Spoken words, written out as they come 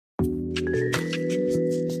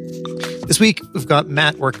week, we've got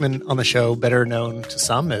Matt Workman on the show, better known to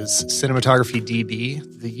some as Cinematography DB,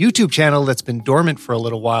 the YouTube channel that's been dormant for a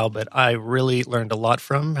little while, but I really learned a lot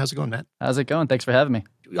from. How's it going, Matt? How's it going? Thanks for having me.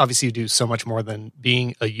 Obviously, you do so much more than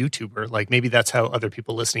being a YouTuber. Like maybe that's how other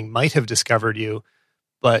people listening might have discovered you,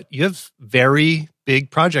 but you have very big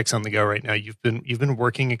projects on the go right now. You've been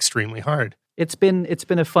working extremely hard. It's been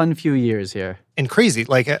a fun few years here. And crazy.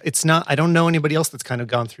 Like it's not, I don't know anybody else that's kind of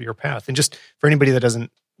gone through your path. And just for anybody that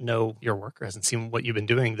doesn't know your work or hasn't seen what you've been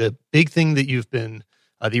doing, the big thing that you've been,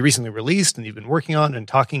 that you recently released and you've been working on and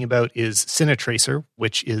talking about is CineTracer,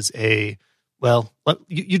 which is you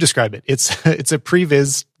describe it. It's a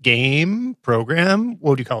previs game program.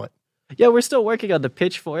 What would you call it? Yeah, we're still working on the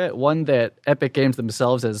pitch for it. One that Epic Games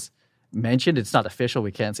themselves has mentioned, it's not official,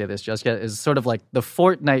 we can't say this just yet, is sort of like the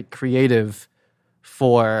Fortnite creative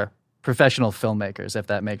for professional filmmakers, if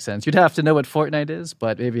that makes sense. You'd have to know what Fortnite is,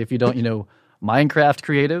 but maybe if you don't, Minecraft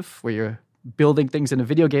creative, where you're building things in a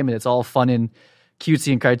video game and it's all fun and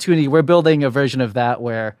cutesy and cartoony. We're building a version of that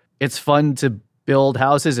where it's fun to build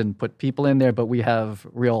houses and put people in there, but we have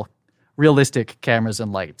realistic cameras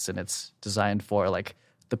and lights, and it's designed for like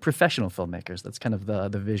the professional filmmakers. That's kind of the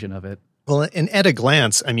vision of it. Well, and at a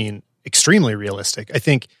glance, I mean, extremely realistic. I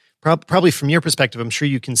think probably from your perspective, I'm sure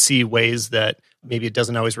you can see ways that maybe it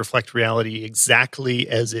doesn't always reflect reality exactly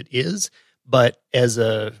as it is. But as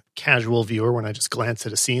a casual viewer, when I just glance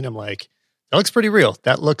at a scene, I'm like, that looks pretty real.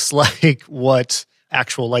 That looks like what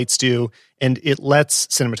actual lights do. And it lets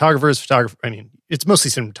cinematographers, it's mostly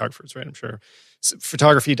cinematographers, right? I'm sure.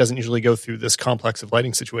 Photography doesn't usually go through this complex of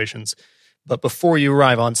lighting situations. But before you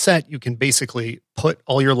arrive on set, you can basically put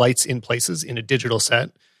all your lights in places in a digital set,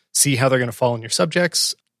 see how they're going to fall on your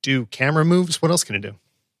subjects, do camera moves. What else can it do?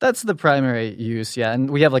 That's the primary use, yeah. And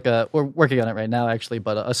we have we're working on it right now, actually,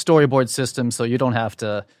 but a storyboard system, so you don't have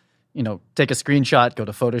to, take a screenshot, go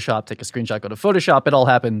to Photoshop, take a screenshot, go to Photoshop. It all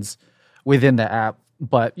happens within the app,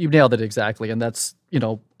 but you nailed it exactly. And that's,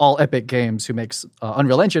 all Epic Games, who makes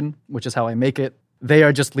Unreal Engine, which is how I make it. They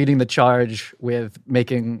are just leading the charge with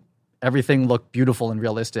making everything look beautiful and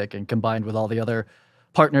realistic, and combined with all the other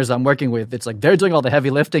partners I'm working with, it's like they're doing all the heavy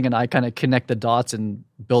lifting and I kind of connect the dots and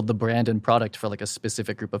build the brand and product for like a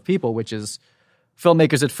specific group of people, which is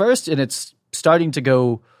filmmakers at first. And it's starting to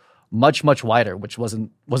go much, much wider, which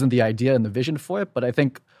wasn't the idea and the vision for it. But I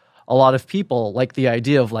think a lot of people like the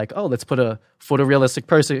idea of like, oh, let's put a photorealistic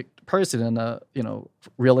person in a,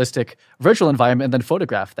 realistic virtual environment and then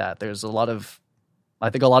photograph that. I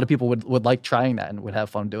think a lot of people would like trying that and would have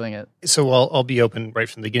fun doing it. So I'll be open right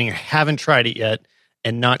from the beginning. I haven't tried it yet.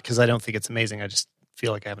 And not because I don't think it's amazing. I just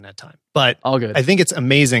feel like I haven't had time. But all good. I think it's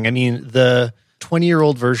amazing. I mean, the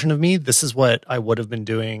 20-year-old version of me, this is what I would have been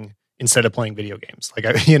doing instead of playing video games.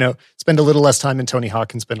 Like, spend a little less time in Tony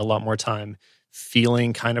Hawk and spend a lot more time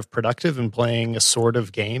feeling kind of productive and playing a sort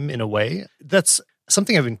of game in a way. That's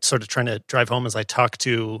something I've been sort of trying to drive home as I talk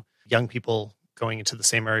to young people going into the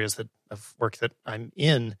same areas of work that I'm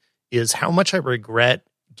in, is how much I regret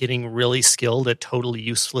getting really skilled at totally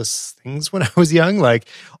useless things when I was young. Like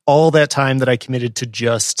all that time that I committed to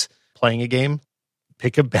just playing a game,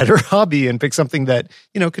 pick a better hobby and pick something that,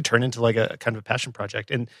 could turn into like a kind of a passion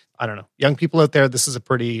project. And I don't know, young people out there, this is a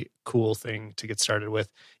pretty cool thing to get started with.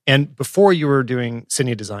 And before you were doing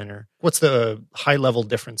Cine Designer, what's the high level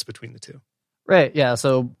difference between the two? Right. Yeah.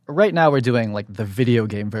 So right now we're doing like the video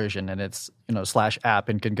game version, and it's, /app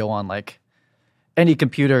and can go on like any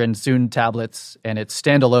computer and soon tablets, and it's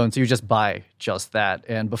standalone. So you just buy just that.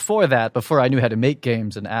 And before I knew how to make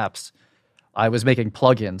games and apps, I was making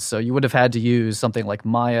plugins. So you would have had to use something like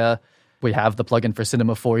Maya. We have the plugin for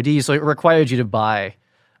Cinema 4D. So it required you to buy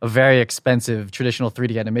a very expensive traditional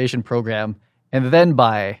 3D animation program and then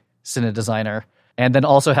buy Cine Designer, and then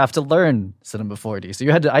also have to learn Cinema 4D.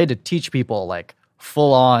 So I had to teach people like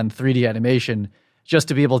full on 3D animation just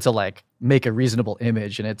to be able to like make a reasonable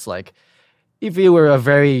image. And it's like, if you were a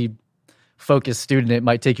very focused student, it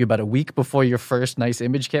might take you about a week before your first nice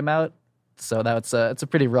image came out. So it's a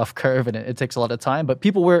pretty rough curve, and it takes a lot of time. But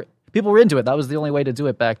people were into it. That was the only way to do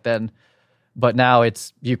it back then. But now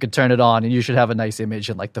you could turn it on, and you should have a nice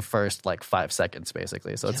image in like the first like 5 seconds,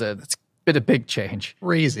 basically. So it's been a big change.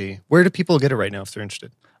 Crazy. Where do people get it right now if they're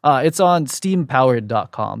interested? It's on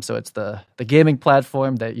steampowered.com. So it's the gaming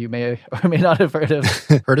platform that you may or may not have heard of.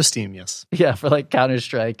 Heard of Steam, yes. Yeah, for like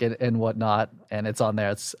Counter-Strike and whatnot. And it's on there.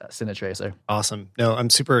 It's CineTracer. Awesome. No, I'm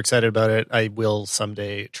super excited about it. I will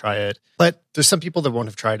someday try it. But there's some people that won't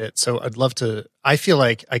have tried it. So I'd love to. I feel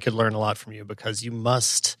like I could learn a lot from you, because you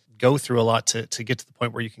must go through a lot to get to the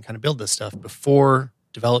point where you can kind of build this stuff. Before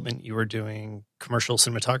development, you were doing commercial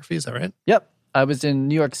cinematography. Is that right? Yep. I was in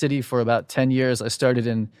New York City for about 10 years. I started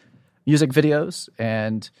in music videos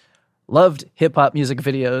and loved hip hop music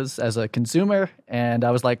videos as a consumer. And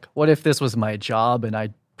I was like, what if this was my job? And I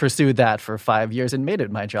pursued that for 5 years and made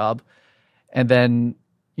it my job. And then,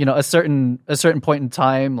 a certain point in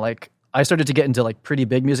time, like I started to get into like pretty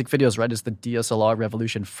big music videos right as the DSLR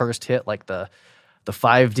revolution first hit, like the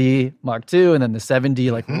 5D Mark II and then the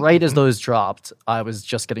 7D, like right as those dropped, I was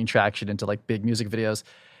just getting traction into like big music videos.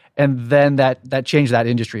 And then that changed that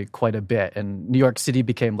industry quite a bit. And New York City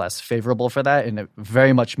became less favorable for that. And it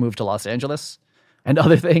very much moved to Los Angeles and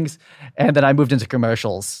other things. And then I moved into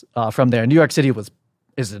commercials from there. New York City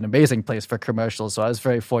is an amazing place for commercials. So I was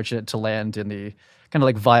very fortunate to land in the kind of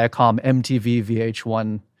like Viacom, MTV,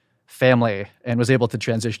 VH1 family and was able to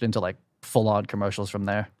transition into like full-on commercials from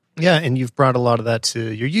there. Yeah, and you've brought a lot of that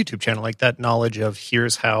to your YouTube channel, like that knowledge of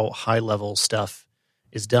here's how high-level stuff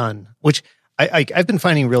is done, which I've been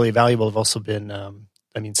finding really valuable. I've also been,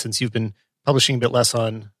 since you've been publishing a bit less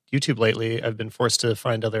on YouTube lately, I've been forced to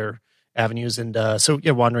find other avenues. And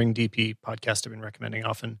Wandering DP podcast I've been recommending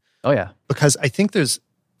often. Oh, yeah. Because I think there's,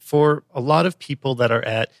 for a lot of people that are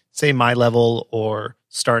at, say, my level or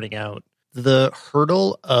starting out, the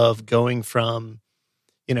hurdle of going from,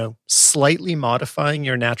 slightly modifying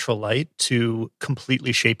your natural light to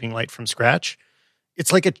completely shaping light from scratch,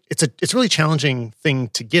 it's a really challenging thing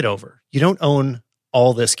to get over. You don't own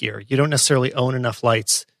all this gear. You don't necessarily own enough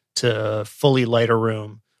lights to fully light a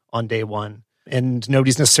room on day one. And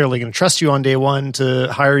nobody's necessarily going to trust you on day one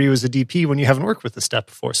to hire you as a DP when you haven't worked with the step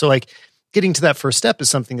before. So like getting to that first step is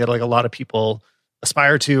something that like a lot of people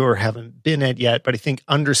aspire to or haven't been at yet. But I think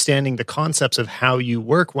understanding the concepts of how you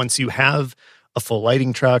work once you have a full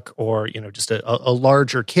lighting truck or, just a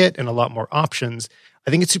larger kit and a lot more options, I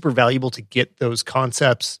think it's super valuable to get those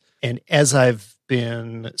concepts. And as I've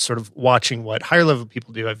been sort of watching what higher level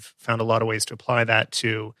people do, I've found a lot of ways to apply that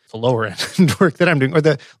to the lower end work that I'm doing or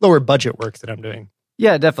the lower budget work that I'm doing.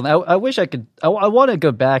 Yeah, definitely. I wish I could, I want to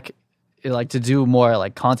go back like to do more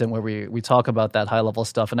like content where we talk about that high level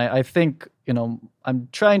stuff. And I think, I'm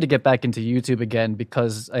trying to get back into YouTube again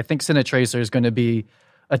because I think CineTracer is going to be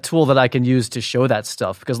a tool that I can use to show that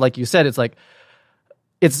stuff. Because like you said, it's like,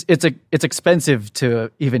 it's expensive to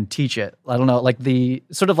even teach it. I don't know, like the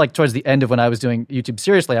sort of like towards the end of when I was doing YouTube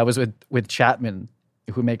seriously, I was with Chapman,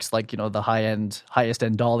 who makes like, the highest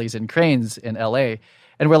end dollies and cranes in LA.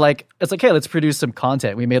 And we're like, it's like, hey, let's produce some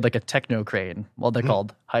content. We made like a techno crane. Well, they're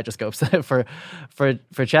called hydroscopes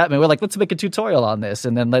for Chapman. We're like, let's make a tutorial on this.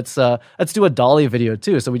 And then let's do a dolly video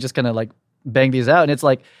too. So we just kind of like bang these out. And it's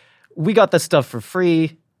like, we got this stuff for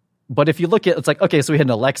free. But if you look at, it's like, okay, so we had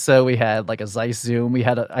an Alexa, we had like a Zeiss Zoom, I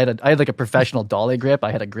had like a professional dolly grip,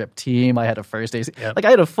 I had a grip team, I had a first aid, like I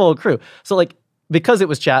had a full crew. So like, because it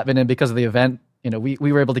was Chapman and because of the event, we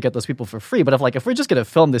were able to get those people for free. But if we're just going to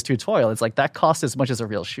film this tutorial, it's like that costs as much as a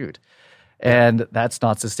real shoot. And that's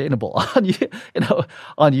not sustainable on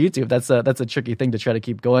YouTube. That's a tricky thing to try to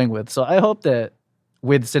keep going with. So I hope that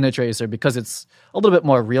with CineTracer, because it's a little bit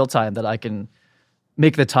more real time, that I can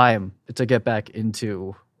make the time to get back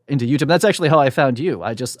into YouTube. That's actually how I found you.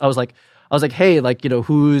 I was like, hey, like,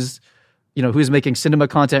 who's making cinema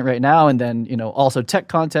content right now, and then also tech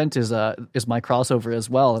content is my crossover as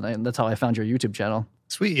well, and that's how I found your YouTube channel.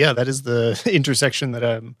 Sweet, yeah, that is the intersection that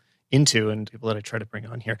I'm into, and people that I try to bring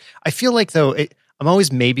on here. I feel like though I'm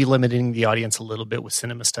always maybe limiting the audience a little bit with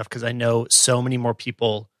cinema stuff because I know so many more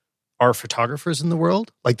people are photographers in the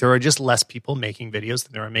world. Like there are just less people making videos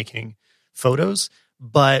than there are making photos,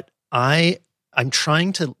 but I'm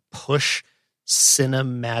trying to push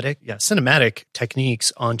cinematic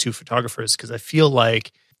techniques onto photographers because I feel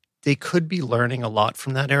like they could be learning a lot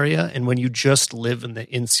from that area. And when you just live in the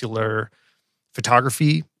insular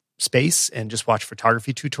photography space and just watch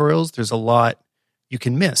photography tutorials, there's a lot you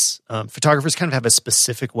can miss. Photographers kind of have a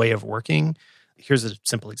specific way of working. Here's a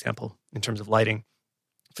simple example in terms of lighting.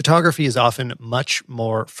 Photography is often much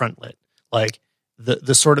more front lit. Like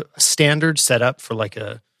the sort of standard setup for like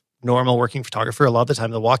a normal working photographer, a lot of the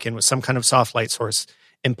time they'll walk in with some kind of soft light source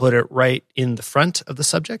and put it right in the front of the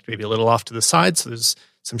subject, maybe a little off to the side, so there's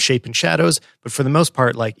some shape and shadows. But for the most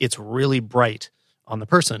part, like it's really bright on the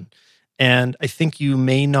person. And I think you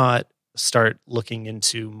may not start looking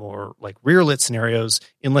into more like rear lit scenarios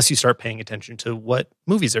unless you start paying attention to what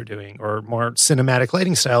movies are doing or more cinematic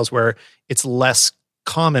lighting styles where it's less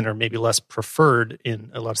common or maybe less preferred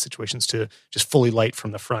in a lot of situations to just fully light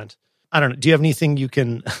from the front. I don't know. Do you have anything you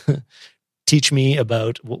can teach me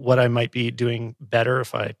about what I might be doing better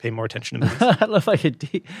if I pay more attention to movies? I don't know if I could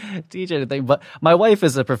teach anything, but my wife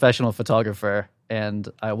is a professional photographer and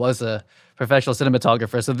I was a professional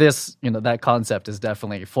cinematographer. So this, that concept is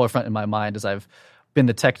definitely forefront in my mind as I've been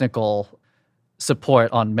the technical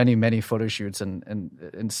support on many photo shoots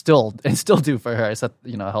and still do for her.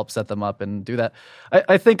 I help set them up and do that.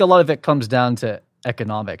 I think a lot of it comes down to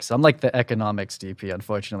economics. I'm like the economics DP,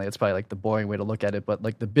 unfortunately. It's probably like the boring way to look at it, but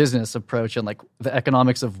like the business approach and like the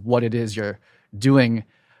economics of what it is you're doing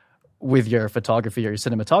with your photography or your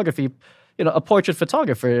cinematography. A portrait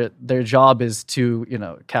photographer, their job is to,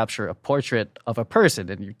 capture a portrait of a person,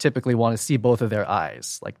 and you typically want to see both of their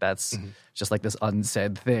eyes. Like that's just like this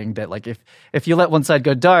unsaid thing that like if you let one side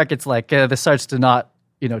go dark, it's like this starts to not,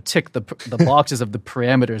 tick the boxes of the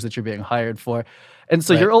parameters that you're being hired for. And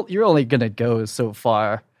so you're only going to go so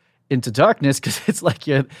far into darkness because it's like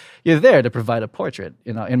you're there to provide a portrait,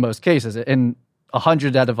 in most cases. In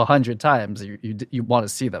 100 out of 100 times, you want to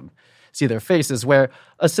see their faces, where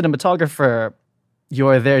a cinematographer,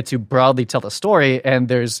 you're there to broadly tell a story, and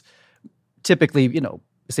there's typically,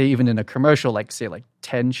 say even in a commercial, like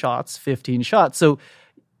 10 shots, 15 shots. So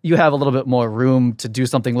you have a little bit more room to do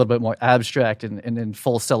something a little bit more abstract and in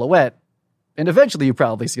full silhouette. And eventually you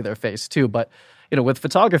probably see their face too. But, with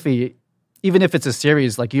photography, even if it's a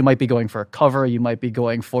series, like you might be going for a cover, you might be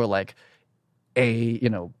going for like a,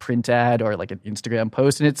 print ad or like an Instagram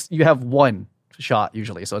post, and you have one shot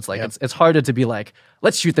usually. So it's like, it's harder to be like,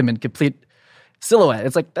 let's shoot them in complete silhouette.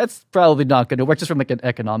 It's like, that's probably not going to work just from like an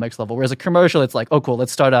economics level. Whereas a commercial, it's like, oh, cool.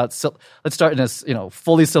 Let's start in this,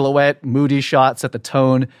 fully silhouette, moody shot, set the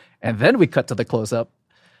tone. And then we cut to the close up.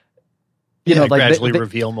 Gradually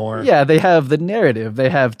reveal more. Yeah. They have the narrative. They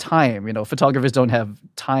have time. Photographers don't have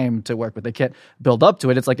time to work with. They can't build up to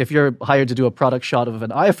it. It's like, if you're hired to do a product shot of an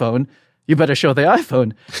iPhone, you better show the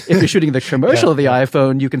iPhone. If you're shooting the commercial of the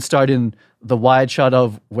iPhone, you can start in the wide shot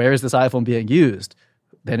of where is this iPhone being used.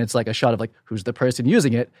 Then it's like a shot of like, who's the person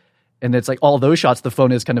using it? And it's like all those shots, the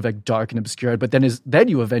phone is kind of like dark and obscured, but then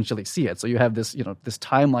you eventually see it. So you have this, this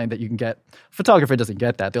timeline that you can get. Photographer doesn't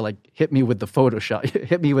get that. They're like, hit me with the photo shot,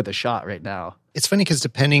 hit me with the shot right now. It's funny because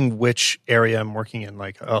depending which area I'm working in,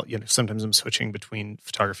 like, sometimes I'm switching between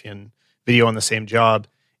photography and video on the same job.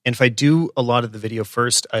 And if I do a lot of the video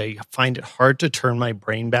first, I find it hard to turn my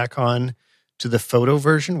brain back on to the photo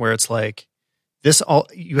version, where it's like,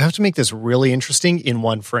 you have to make this really interesting in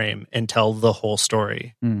one frame and tell the whole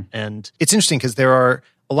story. And it's interesting because there are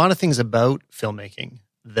a lot of things about filmmaking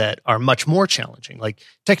that are much more challenging, like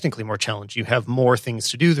technically more challenging. You have more things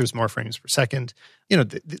to do. There's more frames per second.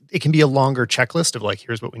 It can be a longer checklist of like,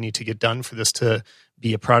 here's what we need to get done for this to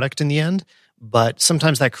be a product in the end. But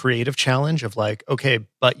sometimes that creative challenge of like, okay,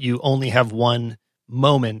 but you only have one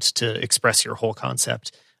moment to express your whole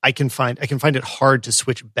concept. I can find it hard to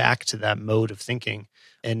switch back to that mode of thinking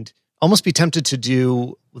and almost be tempted to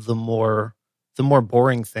do the more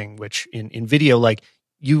boring thing, which in video, like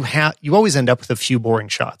you always end up with a few boring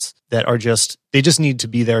shots that are they just need to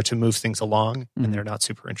be there to move things along, and they're not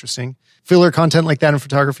super interesting. Filler content like that in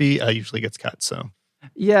photography usually gets cut. So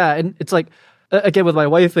yeah, and it's like, again, with my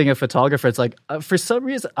wife being a photographer, it's like, for some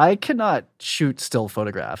reason, I cannot shoot still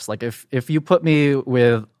photographs. Like, if you put me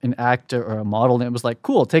with an actor or a model and it was like,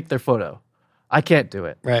 cool, take their photo, I can't do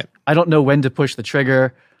it. Right. I don't know when to push the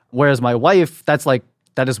trigger. Whereas my wife, that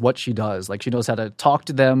is what she does. Like, she knows how to talk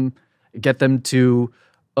to them, get them to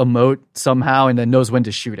emote somehow, and then knows when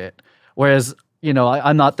to shoot it. Whereas,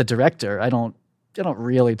 I'm not the director. I don't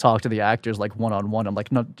really talk to the actors like one-on-one. I'm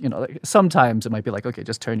like, no, like sometimes it might be like, okay,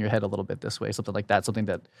 just turn your head a little bit this way, something like that, something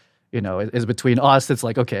that, is between us. It's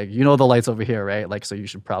like, okay, the light's over here, right? Like, so you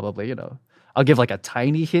should probably, I'll give like a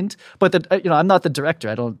tiny hint, but I'm not the director.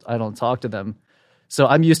 I don't talk to them. So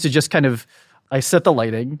I'm used to just kind of, I set the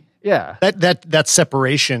lighting. Yeah. That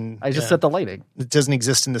separation. I just set the lighting. It doesn't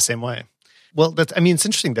exist in the same way. Well, it's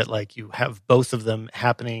interesting that like you have both of them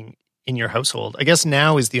happening in your household. I guess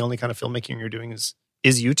now is the only kind of filmmaking you're doing is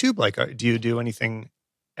YouTube. Like, do you do anything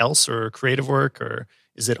else or creative work, or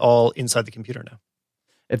is it all inside the computer now?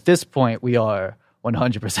 At this point, we are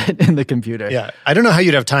 100% in the computer. Yeah. I don't know how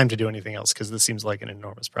you'd have time to do anything else because this seems like an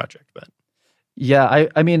enormous project, but. Yeah.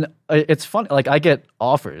 I mean, it's fun. Like, I get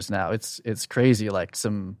offers now. It's crazy. Like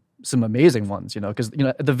some amazing ones, because,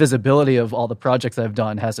 the visibility of all the projects I've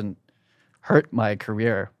done hasn't hurt my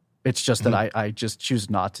career. It's just that I just choose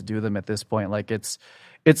not to do them at this point. Like, it's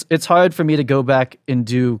hard for me to go back and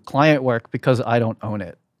do client work because I don't own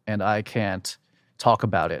it and I can't talk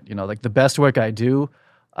about it. Like the best work I do,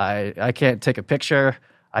 I can't take a picture.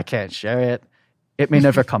 I can't share it. It may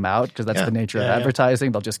never come out because that's the nature of advertising.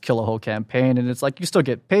 Yeah. They'll just kill a whole campaign, and it's like you still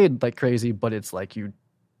get paid like crazy, but it's like you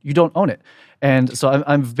don't own it. And so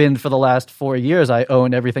I've been, for the last 4 years, I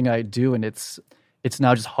own everything I do, and it's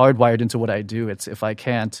now just hardwired into what I do. It's if I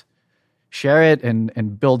can't share it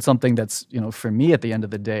and build something that's, for me at the end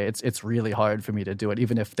of the day, it's really hard for me to do it,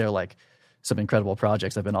 even if they're like some incredible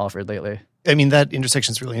projects I've been offered lately. I mean, that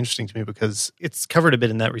intersection is really interesting to me because it's covered a bit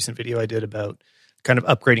in that recent video I did about kind of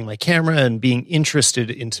upgrading my camera and being interested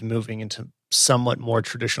into moving into somewhat more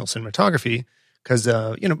traditional cinematography. Because,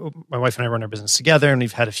 my wife and I run our business together, and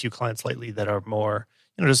we've had a few clients lately that are more,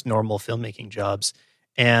 just normal filmmaking jobs.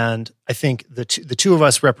 And I think the two of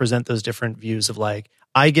us represent those different views of like,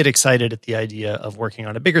 I get excited at the idea of working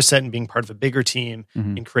on a bigger set and being part of a bigger team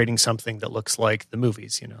and creating something that looks like the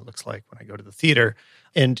movies, looks like when I go to the theater.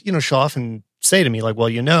 And, she'll often say to me like, well,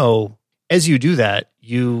 as you do that,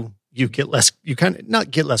 you get less, you kind of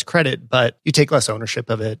not get less credit, but you take less ownership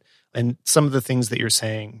of it. And some of the things that you're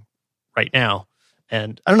saying right now.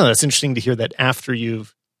 And I don't know, that's interesting to hear that after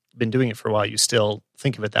you've been doing it for a while, you still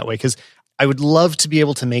think of it that way. Because I would love to be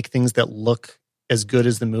able to make things that look as good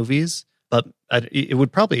as the movies, but it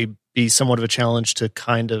would probably be somewhat of a challenge to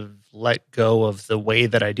kind of let go of the way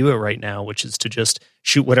that I do it right now, which is to just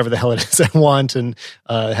shoot whatever the hell it is I want and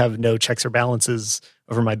have no checks or balances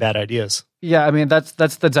over my bad ideas. Yeah, I mean, that's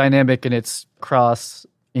the dynamic, and it's cross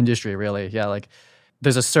industry, really. Yeah, like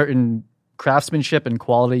there's a certain craftsmanship and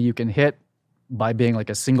quality you can hit by being like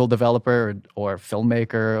a single developer or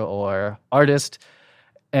filmmaker or artist.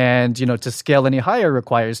 And, to scale any higher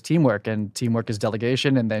requires teamwork, and teamwork is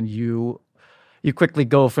delegation. And then you quickly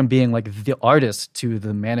go from being like the artist to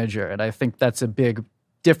the manager. And I think that's a big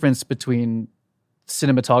difference between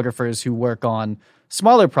cinematographers who work on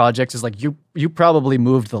smaller projects is like you probably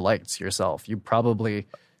moved the lights yourself. You probably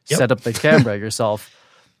set up the camera yourself.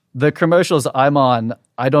 The commercials I'm on,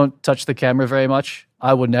 I don't touch the camera very much.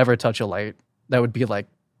 I would never touch a light. That would be like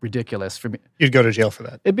ridiculous for me. You'd go to jail for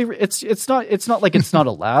that. It's not like it's not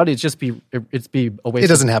allowed. It'd be a waste. It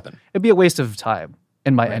doesn't happen. It'd be a waste of time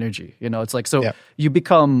and my energy. It's like, so you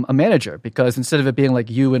become a manager because instead of it being like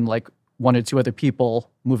you and like one or two other people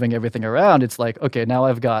moving everything around, it's like, okay, now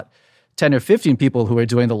I've got 10 or 15 people who are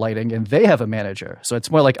doing the lighting and they have a manager. So it's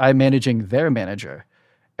more like I'm managing their manager.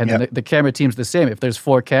 And then the camera team's the same. If there's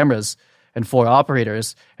 4 cameras and 4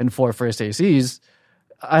 operators and 4 first ACs,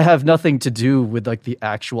 I have nothing to do with like the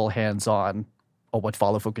actual hands-on or what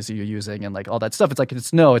follow focus are you using and like all that stuff. It's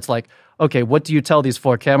like, okay, what do you tell these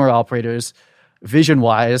 4 camera operators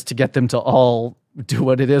vision-wise to get them to all do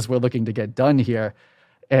what it is we're looking to get done here?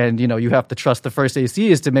 And, you have to trust the first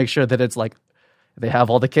ACs to make sure that it's like they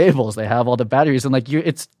have all the cables, they have all the batteries, and like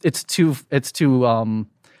that's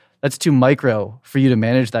too micro for you to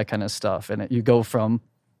manage that kind of stuff. And you go from,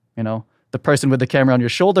 the person with the camera on your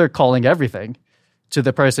shoulder calling everything to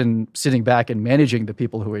the person sitting back and managing the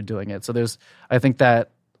people who are doing it. So I think that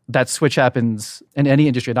switch happens in any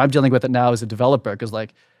industry. And I'm dealing with it now as a developer because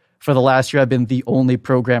like for the last year, I've been the only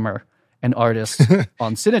programmer and artist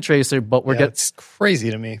on CineTracer, but it's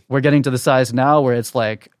crazy to me. We're getting to the size now where it's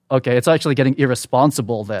like, okay, it's actually getting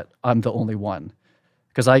irresponsible that I'm the only one.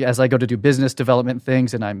 Because as I go to do business development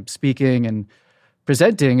things and I'm speaking and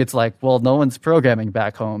presenting, it's like, well, no one's programming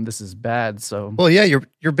back home. This is bad. So, well, yeah,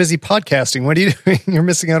 you're busy podcasting. What are you doing? You're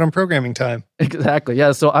missing out on programming time. Exactly.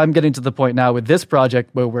 Yeah. So I'm getting to the point now with this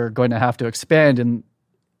project where we're going to have to expand, and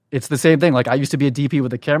it's the same thing. Like I used to be a DP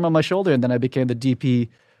with a camera on my shoulder, and then I became the DP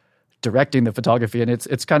directing the photography, and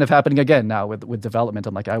it's kind of happening again now with development.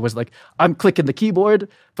 I'm clicking the keyboard,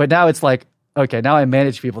 but now it's like, okay, now I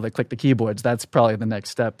manage people that click the keyboards. That's probably the next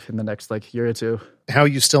step in the next like year or two. How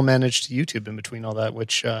you still manage YouTube in between all that,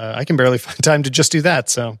 which I can barely find time to just do that.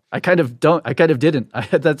 So I kind of didn't.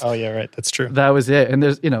 Oh yeah, right. That's true. That was it. And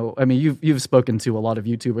there's, you've spoken to a lot of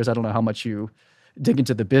YouTubers. I don't know how much you dig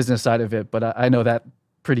into the business side of it, but I know that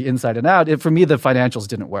pretty inside and out. For me, the financials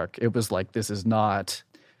didn't work. It was like, this is not,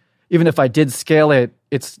 even if I did scale it,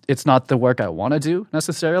 it's not the work I want to do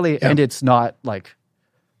necessarily. And it's not like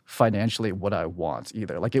financially what I want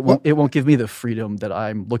either. Like it won't give me the freedom that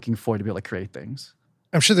I'm looking for to be able to create things.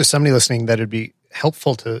 I'm sure there's somebody listening that it'd be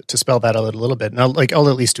helpful to spell that out a little bit. And I'll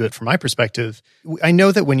at least do it from my perspective. I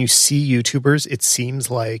know that when you see YouTubers, it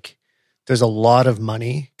seems like there's a lot of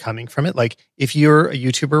money coming from it. Like if you're a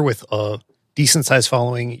YouTuber with a decent sized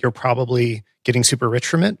following, you're probably getting super rich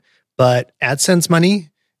from it. But AdSense money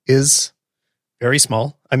is very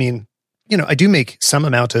small. I mean, I do make some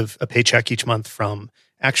amount of a paycheck each month from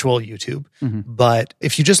actual YouTube. But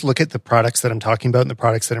if you just look at the products that I'm talking about and the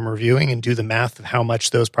products that I'm reviewing and do the math of how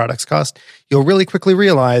much those products cost, you'll really quickly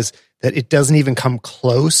realize that it doesn't even come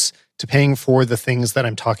close to paying for the things that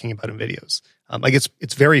I'm talking about in videos. Like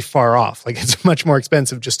it's very far off. Like it's much more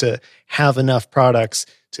expensive just to have enough products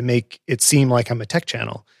to make it seem like I'm a tech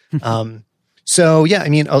channel. So yeah, I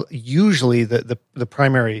mean, usually the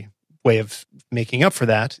primary way of making up for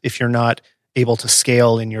that, if you're not able to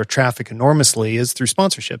scale in your traffic enormously, is through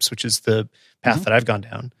sponsorships, which is the path that I've gone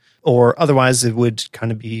down. Or otherwise it would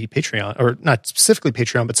kind of be Patreon, or not specifically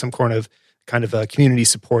Patreon, but some kind of a community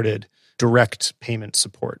supported direct payment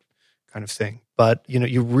support kind of thing. But,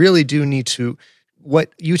 you really do need to,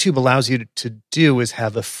 what YouTube allows you to do is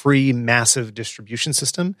have a free, massive distribution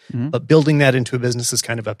system, but building that into a business is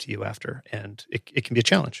kind of up to you after, and it can be a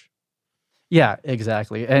challenge. Yeah,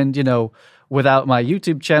 exactly. And, without my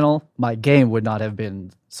YouTube channel, my game would not have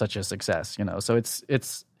been such a success, So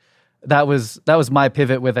that was my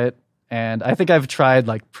pivot with it. And I think I've tried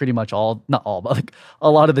like pretty much not all, but like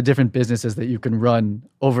a lot of the different businesses that you can run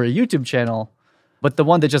over a YouTube channel. But the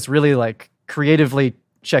one that just really like creatively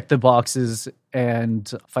checked the boxes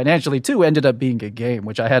and financially too ended up being a game,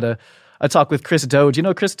 which I had a talk with Chris Do. Do you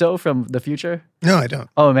know Chris Do from the future? No, I don't.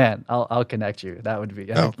 Oh man, I'll connect you. That would be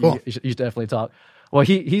cool. You should definitely talk. Well, I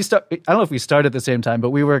don't know if we started at the same time, but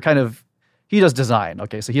we were he does design.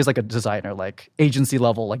 Okay, so he's like a designer, like agency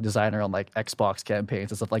level, like designer on like Xbox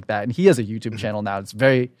campaigns and stuff like that. And he has a YouTube channel now. It's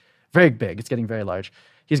very, very big. It's getting very large.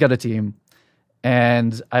 He's got a team,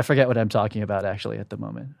 and I forget what I'm talking about actually at the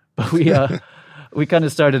moment. But we kind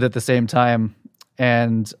of started at the same time,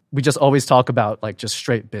 and we just always talk about like just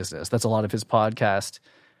straight business. That's a lot of his podcast.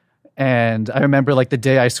 And I remember like the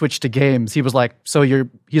day I switched to games, he was like,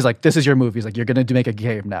 he's like, this is your move. He's like, you're going to make a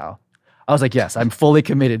game now. I was like, yes, I'm fully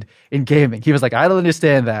committed in gaming. He was like, I don't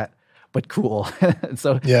understand that, but cool. And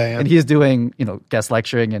so, and he's doing, guest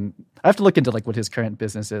lecturing, and I have to look into like what his current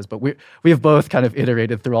business is, but we have both kind of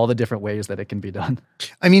iterated through all the different ways that it can be done.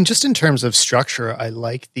 I mean, just in terms of structure, I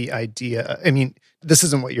like the idea. I mean, this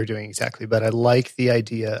isn't what you're doing exactly, but I like the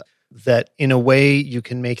idea that in a way you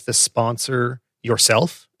can make the sponsor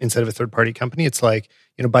yourself instead of a third-party company. It's like,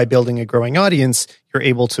 by building a growing audience, you're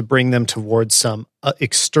able to bring them towards some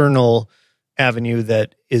external avenue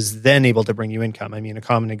that is then able to bring you income. I mean, a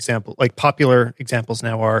common example, like popular examples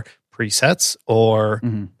now are presets or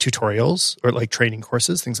tutorials or like training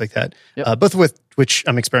courses, things like that. Yep. Both with which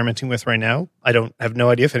I'm experimenting with right now. I have no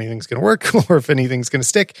idea if anything's going to work or if anything's going to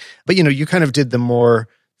stick. But, you kind of did the more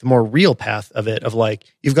real path of it, of like,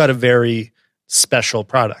 you've got a very special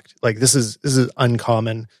product. Like this is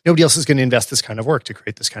uncommon. Nobody else is going to invest this kind of work to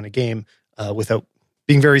create this kind of game without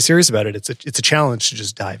being very serious about it. It's a challenge to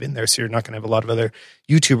just dive in there. So you're not going to have a lot of other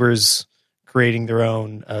YouTubers creating their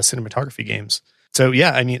own cinematography games. So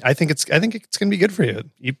yeah, I mean, I think it's going to be good for you.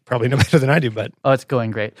 You probably know better than I do, but it's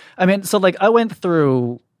going great. I mean, so like I went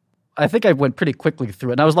pretty quickly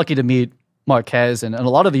through it, and I was lucky to meet Marquez and a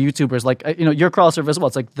lot of the YouTubers. Like your crossover as well.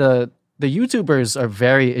 It's like the YouTubers are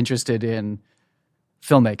very interested in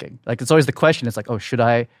filmmaking. Like it's always the question. It's like, oh, should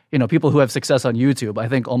I? People who have success on YouTube. I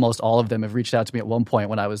think almost all of them have reached out to me at one point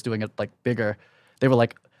when I was doing it like bigger. They're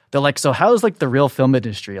like, so how's like the real film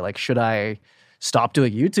industry? Like, should I stop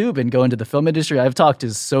doing YouTube and go into the film industry? I've talked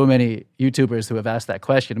to so many YouTubers who have asked that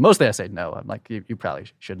question. Mostly I say no. I'm like, you probably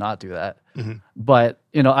should not do that. Mm-hmm. But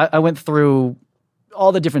I went through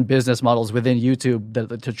all the different business models within YouTube,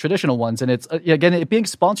 the traditional ones, and it's again it being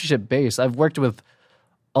sponsorship based. I've worked with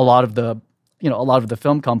a lot of the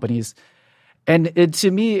film companies, and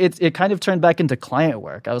to me it kind of turned back into client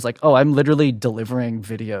work. I was like, oh, I'm literally delivering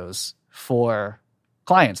videos for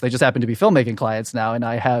clients. They just happen to be filmmaking clients now, and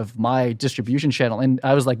I have my distribution channel. And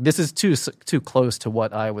I was like, this is too close to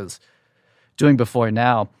what I was doing before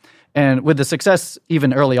now. And with the success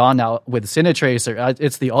even early on now with Cinetracer,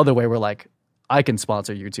 it's the other way. We're like, I can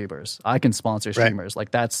sponsor YouTubers, I can sponsor streamers. Right.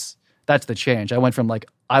 Like that's the change. I went from like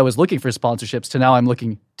I was looking for sponsorships to now I'm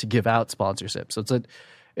looking to give out sponsorships. So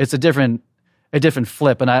it's a different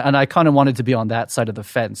flip. And I kind of wanted to be on that side of the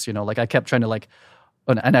fence. Like I kept trying to like,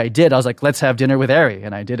 and I did. I was like, let's have dinner with Ari,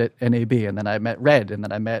 and I did it NAB, and then I met Red, and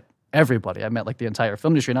then I met everybody. I met like the entire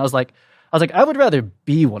film industry, and I was like, I would rather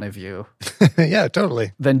be one of you, yeah,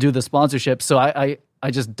 totally, than do the sponsorship. So I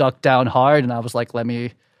just ducked down hard, and I was like, let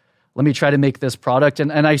me try to make this product,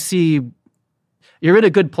 and I see you're in a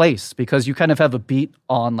good place because you kind of have a beat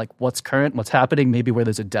on like what's current, what's happening, maybe where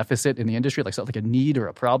there's a deficit in the industry, like something like a need or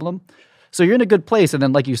a problem. So you're in a good place, and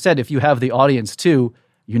then like you said, if you have the audience too.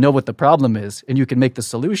 You know what the problem is, and you can make the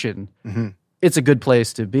solution. Mm-hmm. It's a good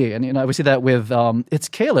place to be. And we see that with it's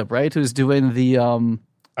Caleb, right? Who's doing the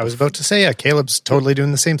I was about to say, yeah, Caleb's totally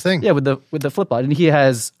doing the same thing. Yeah, with the Flipbot. And he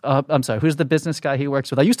has I'm sorry, who's the business guy he works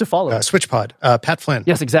with? I used to follow SwitchPod, Pat Flynn.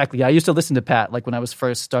 Yes, exactly. Yeah, I used to listen to Pat like when I was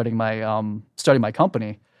first starting my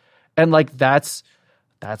company. And like that's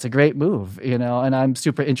a great move, and I'm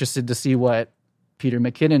super interested to see what Peter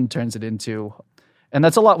McKinnon turns it into. And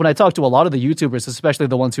that's a lot when I talk to a lot of the YouTubers, especially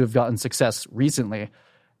the ones who have gotten success recently,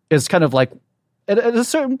 is kind of like at a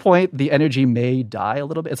certain point, the energy may die a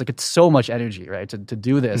little bit. It's like it's so much energy, right, to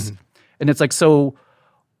do this. Mm-hmm. And it's like, so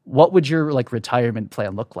what would your like retirement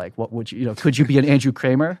plan look like? What would could you be an Andrew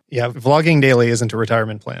Kramer? Yeah, vlogging daily isn't a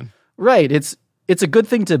retirement plan. Right. It's a good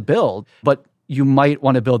thing to build, but you might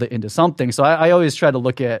want to build it into something. So I always try to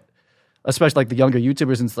look at, especially like the younger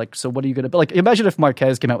YouTubers, and it's like, so what are you going to build? Like, imagine if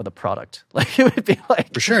Marquez came out with a product. Like, it would be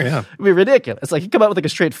like, for sure, yeah, it'd be ridiculous. Like, he'd come out with like a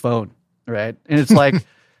straight phone, right? And it's like,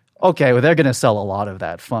 okay, well, they're going to sell a lot of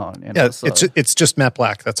that phone. Yeah, so. it's just matte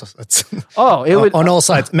black. That's it would on all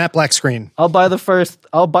sides, matte black screen. I'll buy the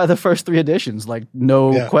first 3 editions. Like,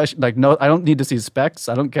 no question. Like, no, I don't need to see specs.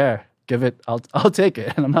 I don't care. Give it. I'll take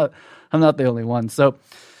it. And I'm not the only one. So,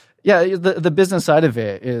 yeah, the business side of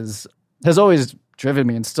it has always driven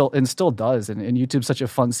me and still does. And YouTube's such a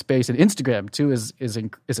fun space. And Instagram too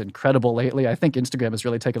is incredible lately. I think Instagram has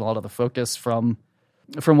really taken a lot of the focus from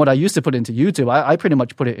what I used to put into YouTube. I pretty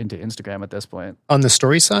much put it into Instagram at this point. On the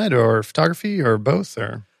story side or photography or both?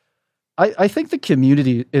 Or I think the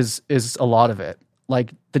community is a lot of it.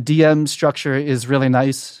 Like, the DM structure is really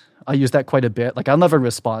nice. I use that quite a bit. Like, I'll never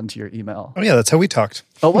respond to your email. Oh yeah, that's how we talked.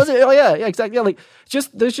 Oh, was it? Oh yeah, exactly. Yeah, like,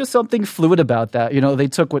 there's just something fluid about that. They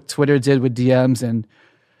took what Twitter did with DMs and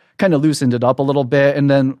kind of loosened it up a little bit,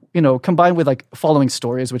 and then combined with like following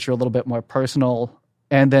stories, which are a little bit more personal.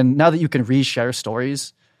 And then now that you can reshare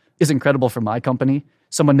stories is incredible for my company.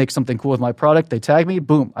 Someone makes something cool with my product, they tag me,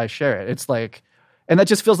 boom, I share it. It's like, and that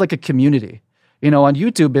just feels like a community. On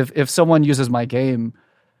YouTube, if someone uses my game,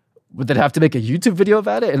 would they have to make a YouTube video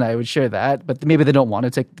about it? And I would share that, but maybe they don't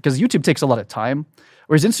want to because YouTube takes a lot of time.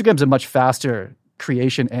 Whereas Instagram's a much faster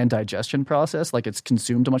creation and digestion process. Like, it's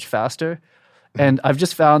consumed much faster. And I've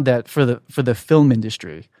just found that for the film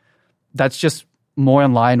industry, that's just more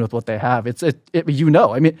in line with what they have.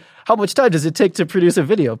 I mean, how much time does it take to produce a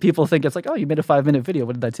video? People think it's like, oh, you made a 5-minute video.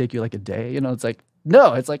 What did that take you, like a day? It's like,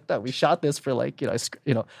 no, it's like, no, we shot this for like, I don't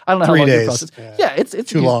know how 3 long days. the process. Yeah, it's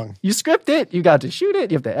too long. You script it, you got to shoot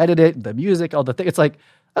it, you have to edit it, the music, all the things. It's like,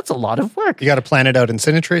 that's a lot of work. You got to plan it out in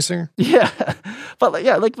Cinetracer. Yeah. But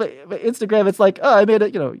Instagram, it's like, oh, I made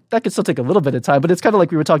it, that could still take a little bit of time, but it's kind of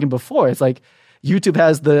like we were talking before. It's like, YouTube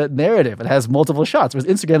has the narrative. It has multiple shots. Whereas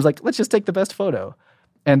Instagram's like, let's just take the best photo.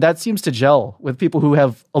 And that seems to gel with people who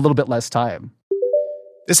have a little bit less time.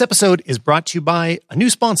 This episode is brought to you by a new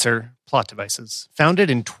sponsor, Plot Devices. Founded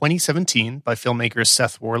in 2017 by filmmaker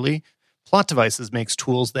Seth Worley, Plot Devices makes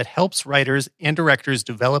tools that helps writers and directors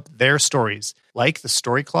develop their stories, like the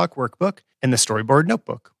Story Clock Workbook and the Storyboard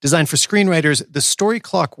Notebook. Designed for screenwriters, the Story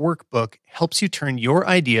Clock Workbook helps you turn your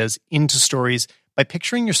ideas into stories by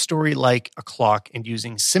picturing your story like a clock and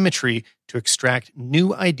using symmetry to extract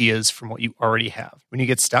new ideas from what you already have. When you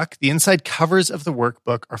get stuck, the inside covers of the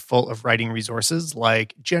workbook are full of writing resources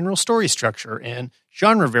like general story structure and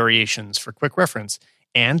genre variations for quick reference.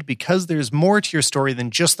 And because there's more to your story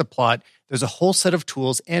than just the plot, there's a whole set of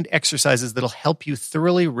tools and exercises that'll help you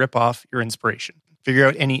thoroughly rip off your inspiration. Figure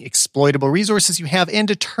out any exploitable resources you have and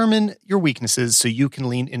determine your weaknesses so you can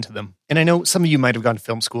lean into them. And I know some of you might have gone to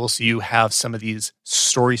film school, so you have some of these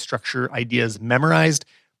story structure ideas memorized.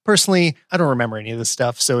 Personally, I don't remember any of this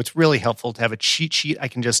stuff, so it's really helpful to have a cheat sheet I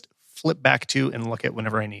can just flip back to and look at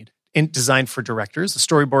whenever I need. And designed for directors, the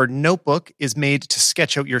Storyboard Notebook is made to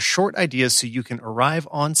sketch out your short ideas so you can arrive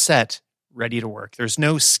on set ready to work. There's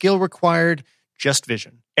no skill required, just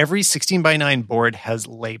vision. Every 16:9 board has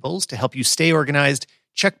labels to help you stay organized,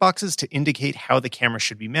 checkboxes to indicate how the camera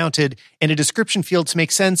should be mounted, and a description field to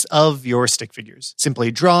make sense of your stick figures. Simply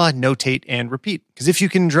draw, notate, and repeat. Because if you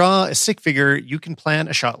can draw a stick figure, you can plan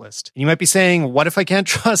a shot list. And you might be saying, what if I can't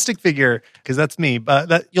draw a stick figure? Because that's me,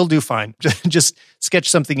 but you'll do fine. Just sketch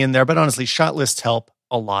something in there. But honestly, shot lists help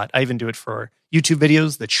a lot. I even do it for YouTube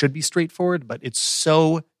videos that should be straightforward, but it's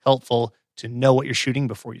so helpful to know what you're shooting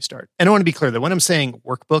before you start. And I want to be clear that when I'm saying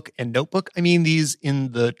workbook and notebook, I mean these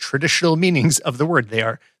in the traditional meanings of the word. They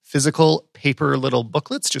are physical paper little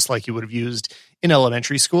booklets, just like you would have used in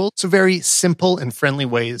elementary school. So very simple and friendly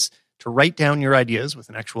ways to write down your ideas with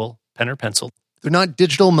an actual pen or pencil. They're not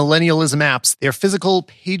digital millennialism apps. They're physical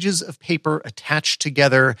pages of paper attached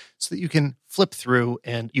together so that you can flip through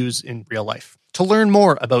and use in real life. To learn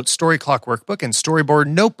more about Story Clock Workbook and Storyboard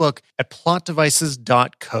Notebook at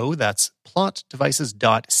plotdevices.co, that's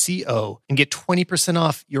plotdevices.co, and get 20%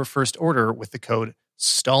 off your first order with the code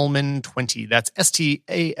Stallman20. That's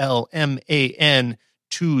STALMAN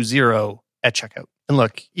 20 at checkout. And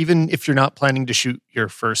look, even if you're not planning to shoot your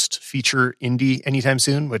first feature indie anytime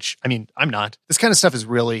soon, which, I mean, I'm not, this kind of stuff is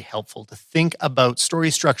really helpful to think about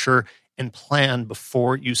story structure and plan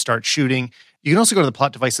before you start shooting. You can also go to the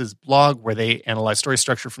Plot Devices blog where they analyze story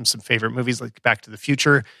structure from some favorite movies like Back to the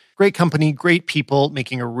Future. Great company, great people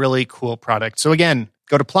making a really cool product. So again,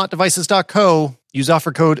 go to plotdevices.co, use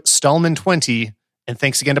offer code Stallman20, And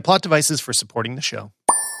thanks again to Plot Devices for supporting the show.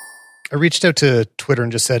 I reached out to Twitter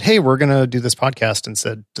and just said, hey, we're going to do this podcast, and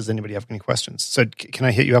said, does anybody have any questions? So can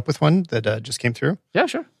I hit you up with one that just came through? Yeah,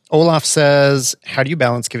 sure. Olaf says, how do you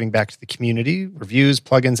balance giving back to the community, reviews,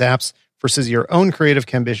 plugins, apps, versus your own creative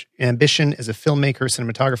ambition as a filmmaker,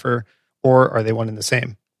 cinematographer, or are they one and the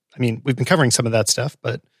same? I mean, we've been covering some of that stuff,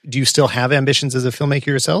 but do you still have ambitions as a filmmaker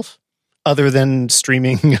yourself, other than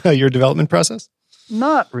streaming your development process?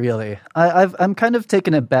 Not really. I'm kind of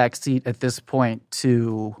taking a back seat at this point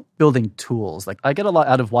to building tools. Like, I get a lot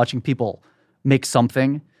out of watching people make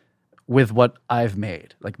something with what I've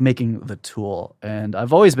made, like making the tool. And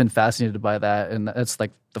I've always been fascinated by that. And that's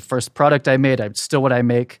like the first product I made. It's still what I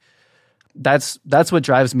make. That's what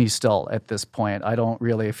drives me still at this point. I don't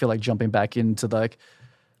really feel like jumping back into the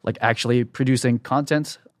like actually producing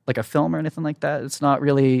content like a film or anything like that. It's not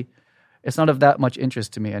of that much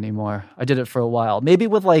interest to me anymore. I did it for a while. Maybe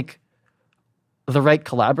with like the right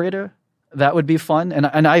collaborator, that would be fun.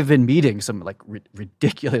 And I've been meeting some like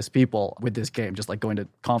ridiculous people with this game, just like going to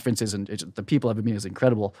conferences, and the people I've been meeting is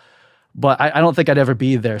incredible. But I don't think I'd ever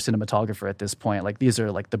be their cinematographer at this point. Like, these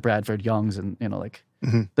are like the Bradford Youngs, and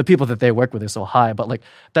the people that they work with are so high. But like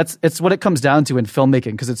it's what it comes down to in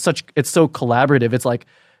filmmaking, because it's so collaborative. It's like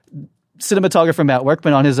cinematographer Matt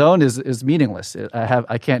Workman on his own is meaningless.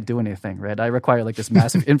 I can't do anything, right? I require like this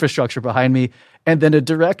massive infrastructure behind me, and then a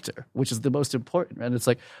director, which is the most important, right? It's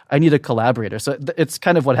like I need a collaborator. So it's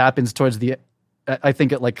kind of what happens towards I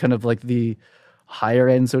think at like kind of like the higher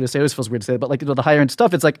end, so to say. It always feels weird to say, but like the higher end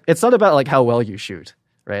stuff, it's like it's not about like how well you shoot,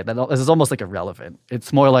 right? This is almost like irrelevant.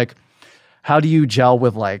 It's more like, how do you gel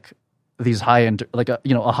with like these high end, like a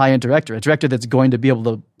high end director, a director that's going to be able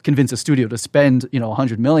to convince a studio to spend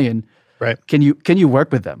 $100 million. Right. Can you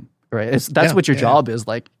work with them? Right. That's what your job is.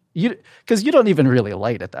 Like, because you don't even really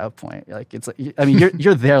light at that point. Like, it's, I mean,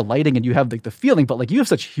 you're there lighting, and you have like the feeling, but like you have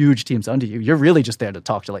such huge teams under you. You're really just there to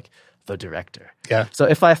talk to like the director. Yeah. So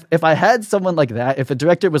if I had someone like that, if a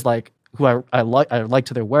director was like who I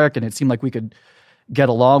liked their work, and it seemed like we could get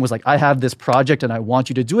along, was like, I have this project and I want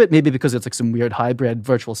you to do it, maybe because it's like some weird hybrid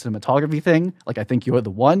virtual cinematography thing. Like, I think you're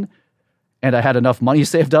the one, and I had enough money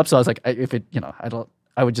saved up, so I was like,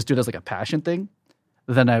 I would just do it as like a passion thing,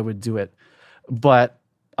 then I would do it. But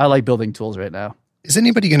I like building tools right now. Is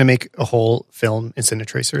anybody going to make a whole film in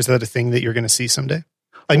Cinetracer? Is that a thing that you're going to see someday?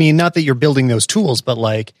 I mean, not that you're building those tools, but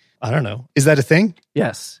like, I don't know. Is that a thing?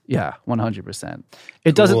 Yes. Yeah. 100%.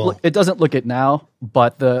 It doesn't look it now,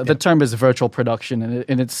 but the term is virtual production,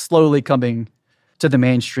 and it's slowly coming to the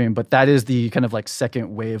mainstream. But that is the kind of like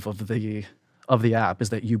second wave of the app, is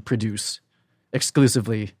that you produce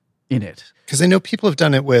exclusively in it. Because I know people have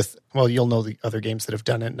done it with, well, you'll know the other games that have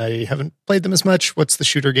done it, and I haven't played them as much. What's the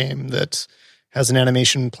shooter game that has an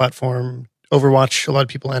animation platform? Overwatch, a lot of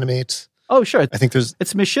people animate. Oh, sure. I think it's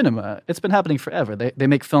machinima. It's been happening forever. They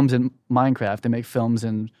make films in Minecraft. They make films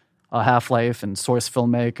in Half-Life and Source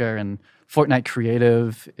Filmmaker, and Fortnite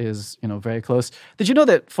Creative is very close. Did you know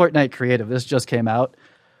that Fortnite Creative, this just came out,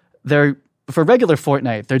 for regular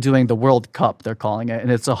Fortnite, they're doing the World Cup, they're calling it,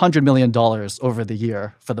 and it's $100 million over the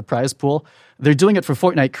year for the prize pool. They're doing it for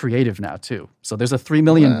Fortnite Creative now too. So there's a $3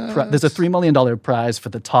 million prize for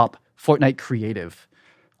the top Fortnite Creative.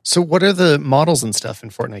 So what are the models and stuff in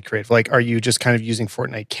Fortnite Creative? Like, are you just kind of using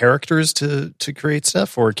Fortnite characters to create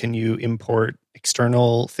stuff, or can you import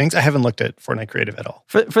external things? I haven't looked at Fortnite Creative at all.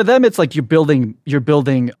 For them, it's like you're building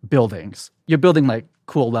buildings. You're building like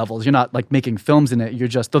cool levels. You're not like making films in it. You're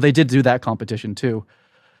just, though they did do that competition too.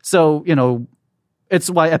 So, it's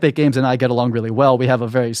why Epic Games and I get along really well. We have a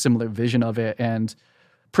very similar vision of it, and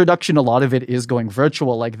production, a lot of it is going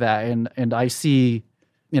virtual like that. And I see,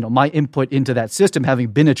 my input into that system, having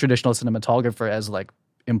been a traditional cinematographer, as like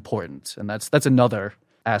important. And that's another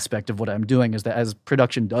aspect of what I'm doing, is that as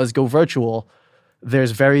production does go virtual,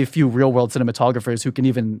 there's very few real world cinematographers who can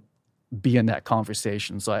even be in that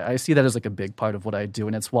conversation. So I see that as like a big part of what I do.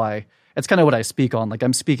 And it's why it's kind of what I speak on. Like,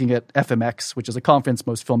 I'm speaking at FMX, which is a conference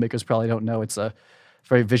most filmmakers probably don't know. It's a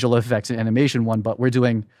very visual effects and animation one, but we're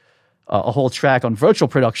doing a whole track on virtual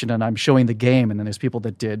production, and I'm showing the game. And then there's people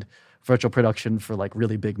that did virtual production for like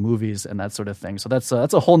really big movies and that sort of thing. So that's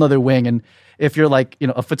a whole nother wing. And if you're like,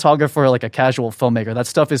 a photographer or like a casual filmmaker, that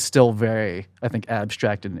stuff is still very, I think,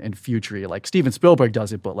 abstract and future-y. Like Steven Spielberg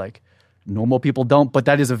does it, but like normal people don't. But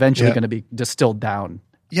that is eventually going to be distilled down.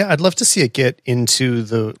 Yeah, I'd love to see it get into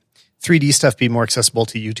the 3D stuff, be more accessible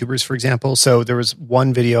to YouTubers, for example. So there was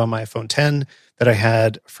one video on my iPhone 10 that I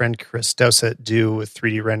had a friend Chris Dowsett do with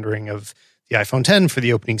 3D rendering of the iPhone 10 for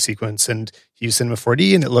the opening sequence, and he used Cinema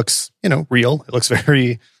 4D, and it looks, real. It looks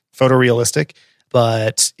very photorealistic.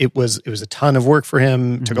 but it was a ton of work for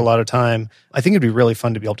him. Took a lot of time. I think it'd be really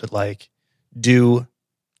fun to be able to like do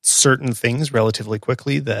certain things relatively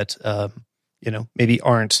quickly that maybe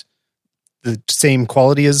aren't the same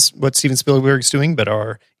quality as what Steven Spielberg's doing, but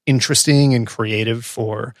are interesting and creative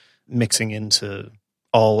for mixing into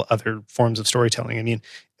all other forms of storytelling. I mean,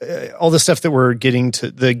 all the stuff that we're getting to,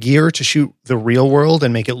 the gear to shoot the real world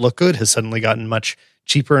and make it look good has suddenly gotten much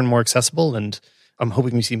cheaper and more accessible. And I'm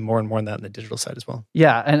hoping we see more and more on that in the digital side as well.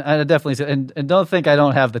 Yeah, and I definitely see, and don't think I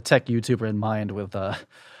don't have the tech YouTuber in mind with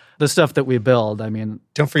the stuff that we build. I mean,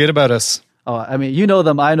 don't forget about us. Oh, I mean, you know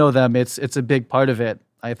them, I know them. It's a big part of it.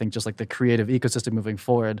 I think just like the creative ecosystem moving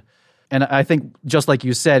forward. And I think just like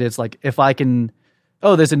you said, it's like if I can,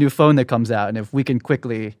 there's a new phone that comes out, and if we can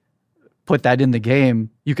quickly put that in the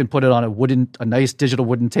game, you can put it on a nice digital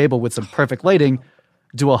wooden table with some perfect lighting,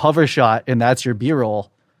 do a hover shot, and that's your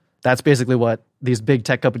B-roll. That's basically what these big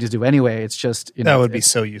tech companies do anyway. It's just, that would be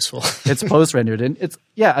so useful. It's post-rendered. And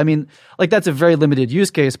I mean, like that's a very limited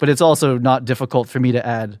use case, but it's also not difficult for me to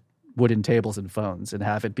add wooden tables and phones and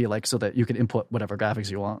have it be like so that you can input whatever graphics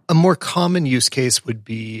you want. A more common use case would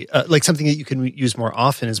be like something that you can use more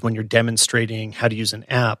often is when you're demonstrating how to use an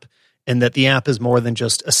app, and that the app is more than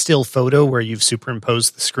just a still photo where you've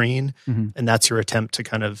superimposed the screen and that's your attempt to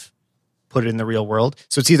kind of put it in the real world.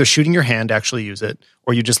 So it's either shooting your hand to actually use it,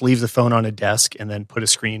 or you just leave the phone on a desk and then put a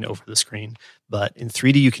screen over the screen. But in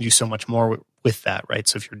 3D, you can do so much more with that, right?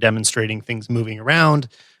 So if you're demonstrating things moving around,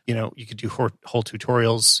 you could do whole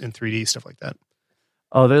tutorials in 3D, stuff like that.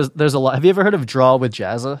 Oh, there's a lot. Have you ever heard of Draw with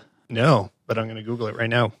Jazza? No, but I'm going to Google it right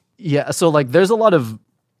now. Yeah, so like there's a lot of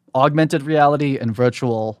augmented reality and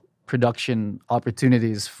virtual production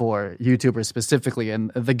opportunities for YouTubers specifically, and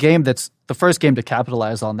the first game to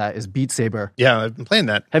capitalize on that is Beat Saber. Yeah, I've been playing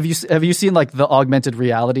that. Have you seen like the augmented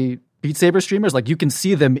reality Beat Saber streamers? Like you can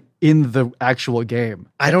see them in the actual game.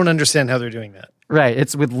 I don't understand how they're doing that. Right,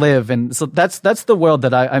 it's with Live, and so that's the world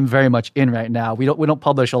that I'm very much in right now. We don't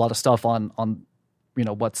publish a lot of stuff on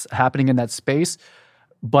what's happening in that space,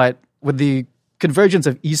 but with the convergence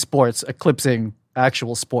of esports eclipsing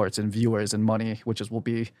actual sports and viewers and money, which will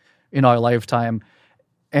be in our lifetime,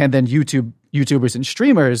 and then YouTubers and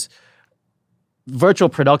streamers, virtual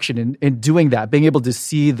production and doing that, being able to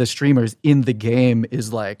see the streamers in the game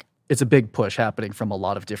is like it's a big push happening from a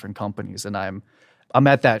lot of different companies, and I'm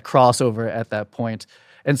at that crossover at that point.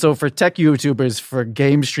 And so for tech YouTubers, for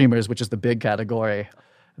game streamers, which is the big category,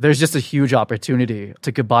 there's just a huge opportunity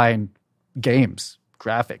to combine games,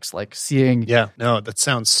 graphics, like seeing. Yeah, no, that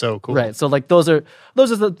sounds so cool. Right. So like those are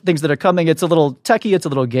the things that are coming. It's a little techie, it's a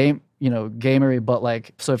little gamery, but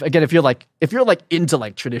like, so if you're like into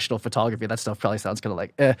like traditional photography, that stuff probably sounds kind of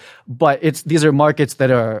like but these are markets that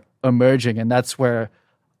are emerging, and that's where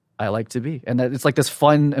I like to be. And that it's like this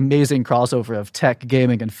fun, amazing crossover of tech,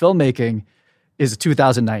 gaming, and filmmaking is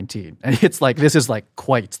 2019. And it's like, this is like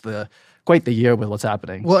quite the year with what's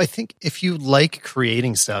happening. Well, I think if you like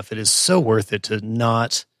creating stuff, it is so worth it to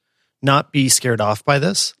not be scared off by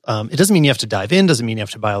this. It doesn't mean you have to dive in, doesn't mean you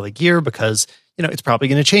have to buy all the gear, because, it's probably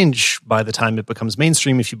going to change by the time it becomes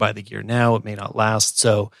mainstream. If you buy the gear now, it may not last.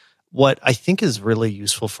 So what I think is really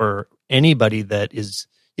useful for anybody that is,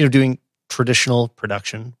 doing traditional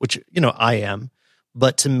production, which, I am,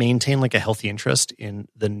 but to maintain like a healthy interest in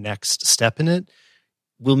the next step in it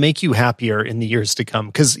will make you happier in the years to come.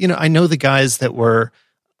 Because, I know the guys that were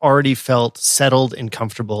already felt settled and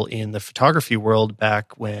comfortable in the photography world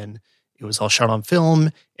back when it was all shot on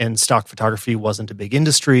film and stock photography wasn't a big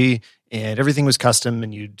industry and everything was custom,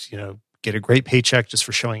 and you'd, get a great paycheck just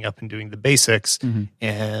for showing up and doing the basics. Mm-hmm.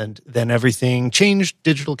 And then everything changed,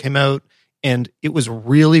 digital came out, and it was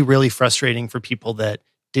really, really frustrating for people that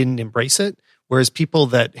didn't embrace it. Whereas people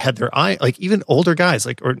that had their eye, like even older guys,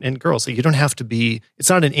 and girls, like you don't have to be, it's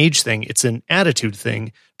not an age thing, it's an attitude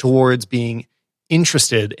thing towards being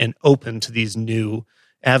interested and open to these new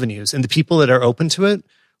avenues. And the people that are open to it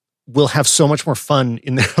will have so much more fun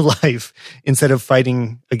in their life instead of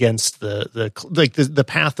fighting against the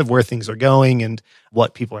path of where things are going and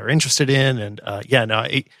what people are interested in. And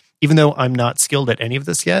even though I'm not skilled at any of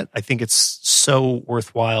this yet, I think it's so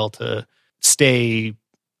worthwhile to stay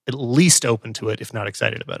at least open to it, if not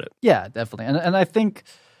excited about it. Yeah, definitely. And I think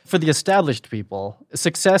for the established people,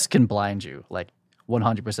 success can blind you, like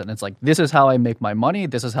 100%. It's like, this is how I make my money.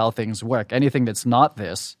 This is how things work. Anything that's not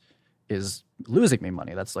this is losing me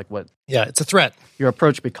money. That's like what... Yeah, it's a threat. Your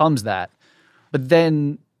approach becomes that. But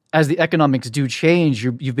then as the economics do change,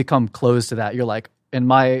 you've become closed to that. You're like, in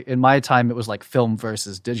my time, it was like film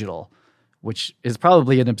versus digital, which is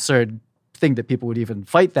probably an absurd thing that people would even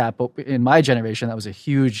fight that. But in my generation, that was a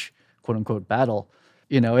huge quote unquote battle.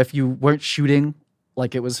 If you weren't shooting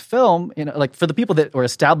like it was film, like for the people that were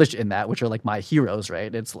established in that, which are like my heroes,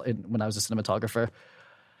 right? When I was a cinematographer,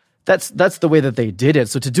 that's the way that they did it.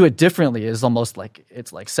 So to do it differently is almost like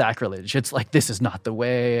it's like sacrilege. It's like this is not the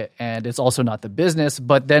way, and it's also not the business.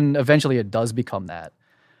 But then eventually it does become that.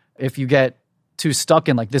 If you get too stuck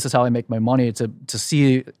in like this is how I make my money to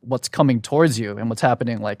see what's coming towards you and what's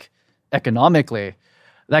happening like economically,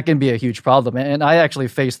 that can be a huge problem. And I actually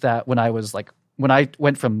faced that when I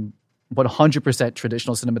went from 100%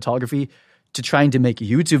 traditional cinematography to trying to make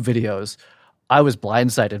YouTube videos. I was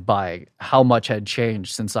blindsided by how much had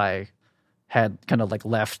changed since I had kind of like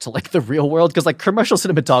left to like the real world. Because like commercial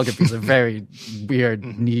cinematography is a very weird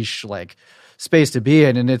niche like space to be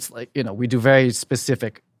in. And it's like, we do very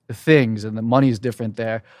specific things and the money is different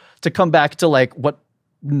there. To come back to like what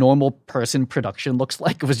normal person production looks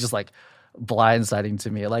like, it was just like blindsiding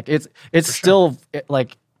to me. Like it's still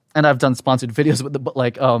like, and I've done sponsored videos with but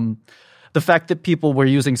like, the fact that people were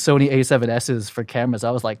using Sony A7Ss for cameras,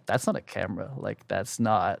 I was like, that's not a camera. Like, that's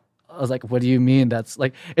not. I was like, what do you mean? That's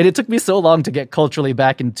like, and it took me so long to get culturally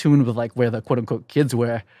back in tune with like where the quote unquote kids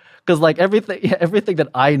were. Because like everything that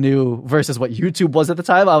I knew versus what YouTube was at the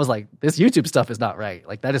time, I was like, this YouTube stuff is not right.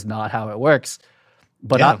 Like, that is not how it works.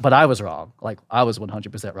 But I was wrong. Like, I was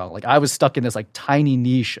 100% wrong. Like, I was stuck in this like tiny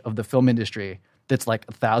niche of the film industry that's like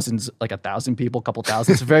 1,000 people, couple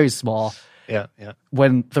thousand. It's very small. Yeah.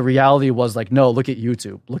 When the reality was like, no, look at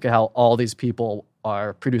YouTube. Look at how all these people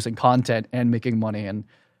are producing content and making money. And,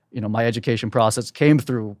 my education process came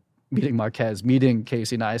through meeting Marquez, meeting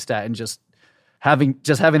Casey Neistat, and just having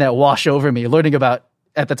that wash over me, learning about,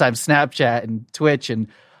 at the time, Snapchat and Twitch and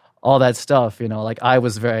all that stuff. Like I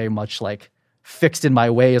was very much like fixed in my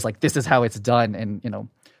ways. Like this is how it's done. And,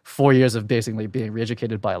 4 years of basically being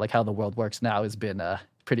reeducated by like how the world works now has been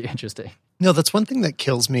pretty interesting. No, that's one thing that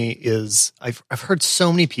kills me is I've heard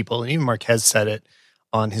so many people, and even Marquez said it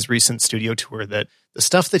on his recent studio tour, that the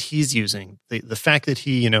stuff that he's using, the fact that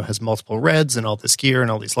he, has multiple reds and all this gear and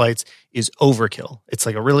all these lights is overkill. It's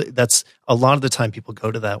like that's a lot of the time people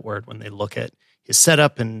go to that word when they look at his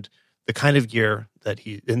setup and the kind of gear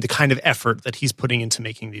and the kind of effort that he's putting into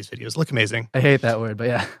making these videos look amazing. I hate that word, but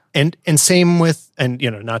yeah. And same with, and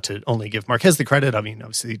not to only give Marquez the credit, I mean,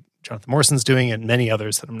 obviously Jonathan Morrison's doing it and many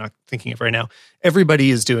others that I'm not thinking of right now.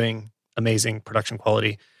 Everybody is doing amazing production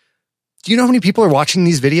quality. Do you know how many people are watching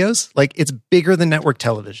these videos? Like, it's bigger than network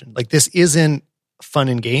television. Like, this isn't fun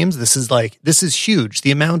and games. This is huge.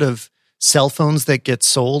 The amount of cell phones that get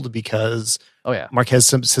sold because Marquez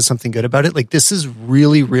says something good about it. Like, this is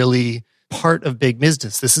really, really part of big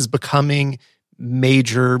business. This is becoming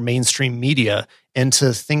major mainstream media. And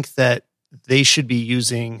to think that they should be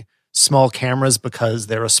using small cameras because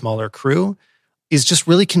they're a smaller crew is just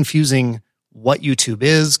really confusing what YouTube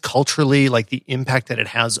is culturally, like the impact that it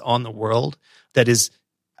has on the world. That is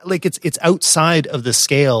like, it's outside of the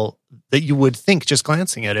scale that you would think just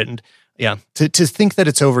glancing at it. And yeah, to think that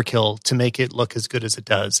it's overkill to make it look as good as it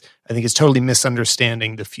does, I think is totally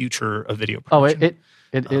misunderstanding the future of video production.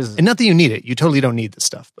 It is. And not that you need it. You totally don't need this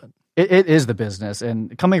stuff, but it is the business.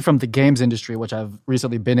 And coming from the games industry, which I've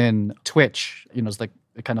recently been in, Twitch, is like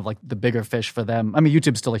kind of like the bigger fish for them. I mean,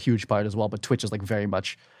 YouTube's still a huge part as well, but Twitch is like very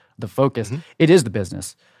much the focus. Mm-hmm. It is the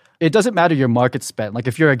business. It doesn't matter your market spend. Like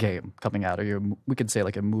if you're a game coming out, or we could say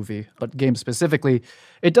like a movie, but games specifically,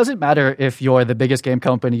 it doesn't matter if you're the biggest game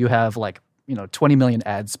company, you have like, 20 million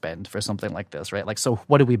ad spend for something like this, right? Like, so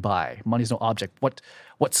what do we buy? Money's no object. What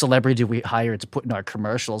celebrity do we hire to put in our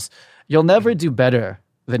commercials? You'll never do better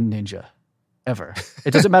than Ninja, ever.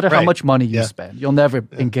 It doesn't matter right. how much money you spend. You'll never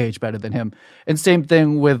engage better than him. And same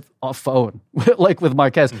thing with a phone, like with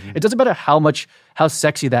Marquez. Mm-hmm. It doesn't matter how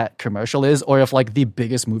sexy that commercial is, or if like the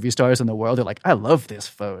biggest movie stars in the world are like, I love this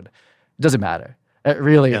phone. It doesn't matter.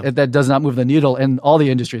 That does not move the needle. And all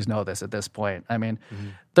the industries know this at this point. I mean,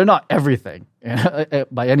 they're not everything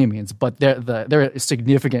by any means, but they're a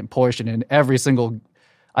significant portion in every single.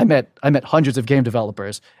 I met hundreds of game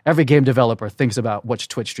developers. Every game developer thinks about which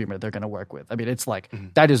Twitch streamer they're going to work with. I mean, it's like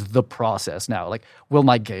that is the process now. Like, will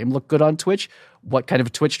my game look good on Twitch? What kind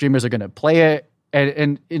of Twitch streamers are going to play it?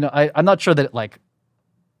 And I'm not sure that like,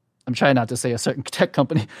 I'm trying not to say a certain tech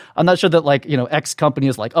company. I'm not sure that like, X company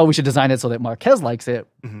is like, oh, we should design it so that Marquez likes it.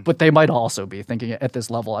 But they might also be thinking it at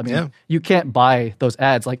this level. I mean, you can't buy those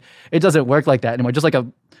ads. Like, it doesn't work like that anymore. Just like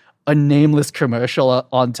a nameless commercial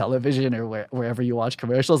on television or wherever you watch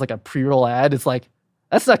commercials, like a pre-roll ad. It's like,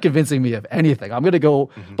 that's not convincing me of anything. I'm going to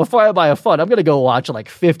go, before I buy a phone, I'm going to go watch like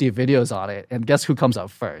 50 videos on it. And guess who comes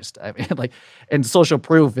up first? I mean, like, and social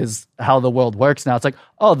proof is how the world works now. It's like,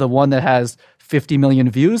 oh, the one that has 50 million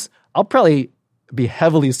views, I'll probably be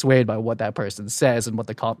heavily swayed by what that person says and what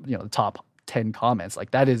the top 10 comments.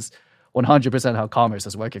 Like that is 100% how commerce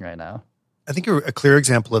is working right now. I think a clear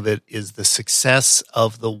example of it is the success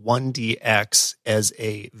of the 1DX as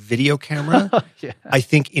a video camera. Yeah. I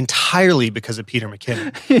think entirely because of Peter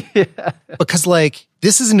McKinnon. Yeah. Because like,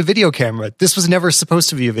 this isn't a video camera. This was never supposed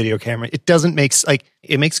to be a video camera. It doesn't make, like,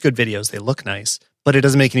 it makes good videos. They look nice, but it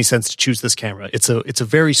doesn't make any sense to choose this camera. It's a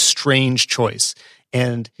very strange choice.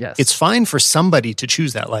 And Yes. it's fine for somebody to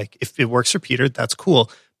choose that. Like, if it works for Peter, that's cool.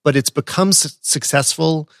 But it's become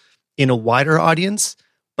successful in a wider audience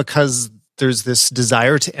because there's this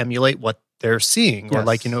desire to emulate what they're seeing, or Yes.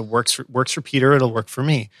 like, works for Peter, it'll work for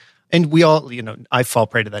me. And we all, I fall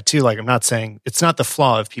prey to that too. Like, I'm not saying it's not the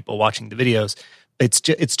flaw of people watching the videos. It's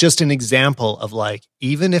just an example of like,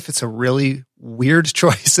 even if it's a really weird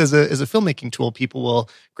choice as a filmmaking tool, people will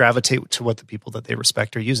gravitate to what the people that they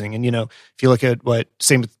respect are using. And, if you look at what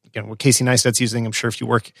Casey Neistat's using, I'm sure if you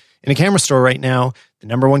work in a camera store right now, the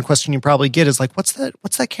number one question you probably get is like, what's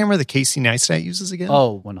that camera that Casey Neistat uses again?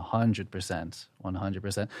 Oh, 100%.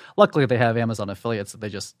 100%. Luckily, they have Amazon affiliates that they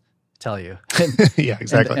just tell you. Yeah,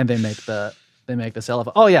 exactly. And they make the sale of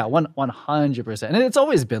it. Oh, yeah, 100%. And it's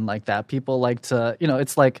always been like that. People like to,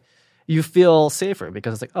 it's like you feel safer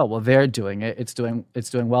because it's like, oh, well, they're doing it. It's doing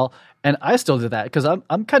well. And I still do that because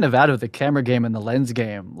I'm kind of out of the camera game and the lens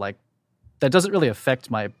game. Like, that doesn't really affect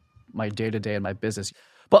my day-to-day and my business.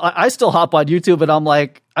 But I still hop on YouTube and I'm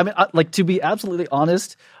like, to be absolutely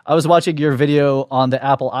honest, I was watching your video on the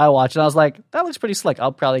Apple iWatch and I was like, that looks pretty slick.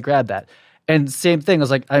 I'll probably grab that. And same thing, I was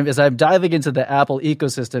like, as I'm diving into the Apple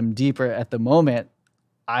ecosystem deeper at the moment,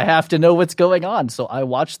 I have to know what's going on. So I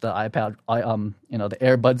watched the iPad, the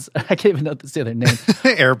AirBuds. I can't even know the other name.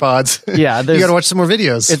 AirPods. Yeah. You got to watch some more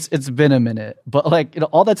videos. It's been a minute. But like,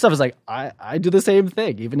 all that stuff is like, I do the same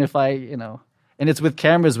thing, even if and it's with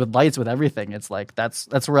cameras, with lights, with everything. It's like, that's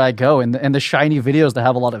where I go. And the shiny videos that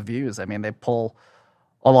have a lot of views, I mean, they pull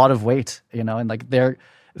a lot of weight, and like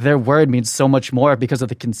their word means so much more because of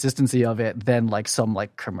the consistency of it than like some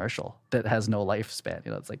like commercial that has no lifespan.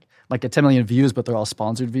 It's like at 10 million views, but they're all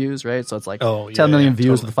sponsored views, right? So it's like 10 million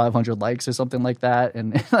views totally. with 500 likes or something like that,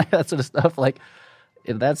 and like that sort of stuff. Like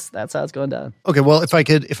that's how it's going down. Okay, well, if I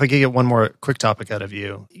could get one more quick topic out of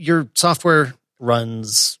you, your software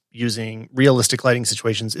runs using realistic lighting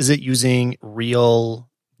situations. Is it using real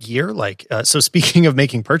gear? Like, so speaking of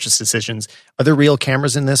making purchase decisions, are there real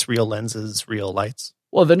cameras in this? Real lenses? Real lights?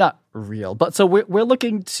 Well, they're not real, but so we're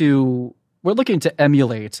looking to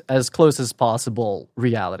emulate as close as possible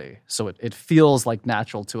reality, so it feels like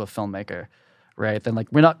natural to a filmmaker, right? Then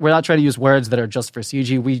like we're not trying to use words that are just for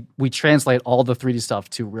CG. We translate all the 3D stuff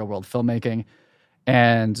to real world filmmaking,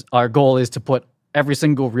 and our goal is to put every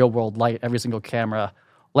single real world light, every single camera,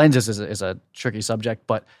 lenses is a tricky subject,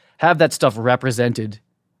 but have that stuff represented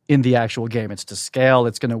in the actual game. It's to scale.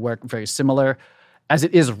 It's going to work very similar as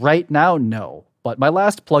it is right now. No. But my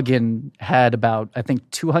last plugin had about, I think,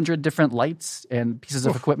 200 different lights and pieces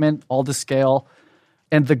of equipment, all to scale.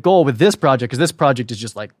 And the goal with this project, because this project is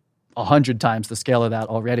just like 100 times the scale of that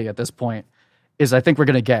already at this point, is I think we're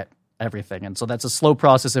going to get everything. And so that's a slow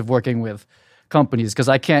process of working with companies because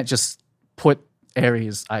I can't just put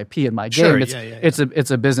Ares IP in my game. Sure,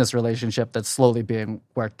 it's a business relationship that's slowly being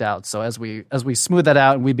worked out. So as we smooth that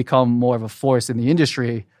out and we become more of a force in the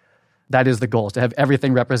industry, that is the goal, is to have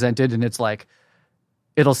everything represented. And it's like,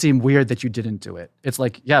 it'll seem weird that you didn't do it. It's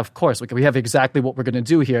like, yeah, of course. We have exactly what we're going to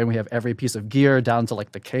do here, and we have every piece of gear down to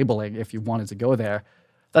like the cabling if you wanted to go there.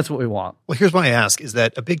 That's what we want. Well, here's why I ask, is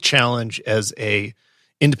that a big challenge as a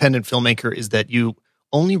independent filmmaker is that you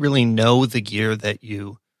only really know the gear that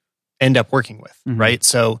you end up working with, right?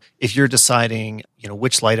 So if you're deciding,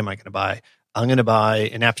 which light am I going to buy? I'm going to buy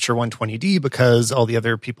an Aperture 120D because all the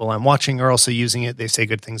other people I'm watching are also using it. They say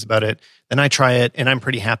good things about it. Then I try it and I'm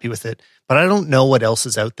pretty happy with it. But I don't know what else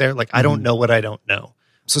is out there. Like, I don't know what I don't know.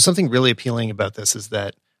 So something really appealing about this is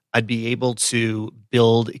that I'd be able to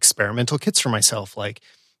build experimental kits for myself. Like,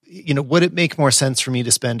 would it make more sense for me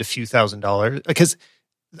to spend a few $1,000s? Because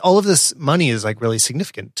all of this money is like really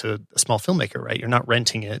significant to a small filmmaker, right? You're not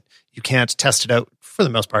renting it. You can't test it out for the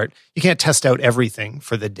most part. You can't test out everything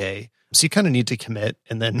for the day. So you kind of need to commit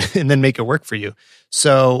and then make it work for you.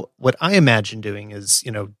 So what I imagine doing is,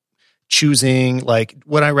 choosing, like,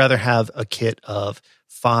 would I rather have a kit of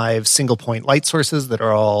 5 single point light sources that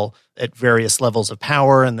are all at various levels of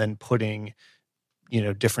power and then putting,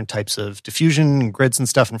 different types of diffusion and grids and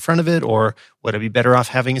stuff in front of it? Or would I be better off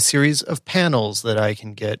having a series of panels that I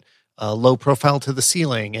can get low profile to the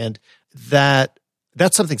ceiling? And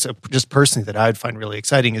that's something, so just personally, that I would find really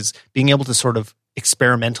exciting, is being able to sort of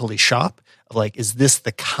experimentally shop of like, is this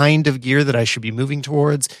the kind of gear that I should be moving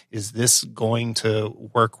towards? Is this going to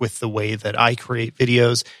work with the way that I create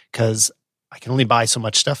videos? Because I can only buy so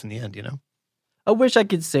much stuff in the end, you know? I wish I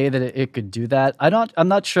could say that it could do that. I'm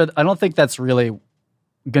not sure. I don't think that's really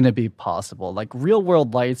going to be possible. Like real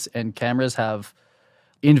world lights and cameras have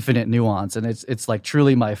infinite nuance, and it's like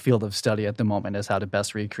truly my field of study at the moment is how to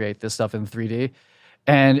best recreate this stuff in 3D.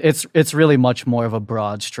 And it's really much more of a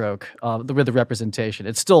broad stroke with the representation.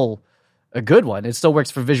 It's still a good one. It still works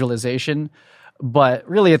for visualization, but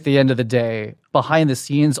really at the end of the day, behind the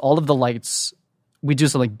scenes, all of the lights, we do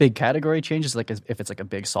some like big category changes, like if it's like a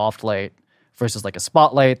big soft light versus like a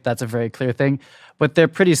spotlight, that's a very clear thing, but they're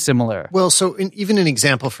pretty similar. Well, so even an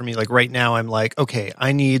example for me, like right now, I'm like, okay,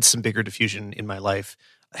 I need some bigger diffusion in my life.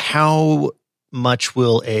 How much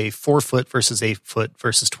will a 4-foot versus 8-foot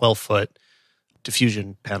versus 12-foot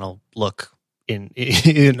diffusion panel look in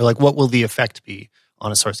like what will the effect be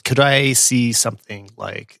on a source? Could I see something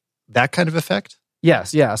like that kind of effect?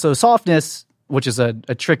 Yes, yeah. So softness, which is a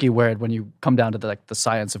tricky word when you come down to the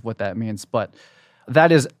science of what that means, but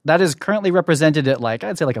that is currently represented at like,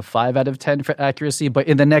 I'd say like a 5 out of 10 for accuracy, but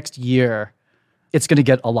in the next year, it's going to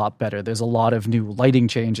get a lot better. There's a lot of new lighting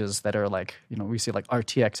changes that are like, we see like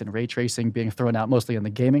RTX and ray tracing being thrown out mostly in the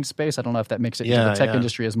gaming space. I don't know if that makes it into the tech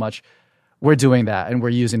industry as much. We're doing that and we're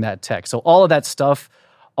using that tech. So all of that stuff,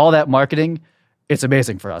 all that marketing, it's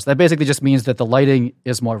amazing for us. That basically just means that the lighting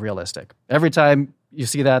is more realistic. Every time you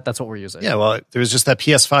see that, that's what we're using. Yeah, well, there was just that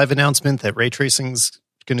PS5 announcement that ray tracing's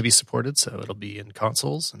going to be supported, so it'll be in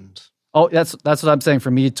consoles. And that's what I'm saying.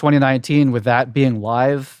 For me, 2019, with that being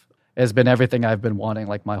live, has been everything I've been wanting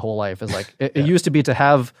like my whole life. Is like it used to be to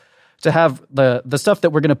have the stuff that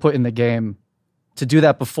we're going to put in the game. To do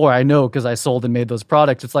that before, I know because I sold and made those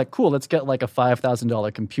products. It's like, cool, let's get like a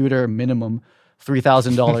 $5,000 computer, minimum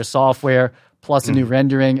 $3,000 software, plus a new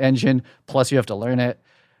rendering engine, plus you have to learn it.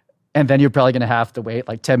 And then you're probably going to have to wait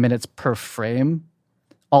like 10 minutes per frame.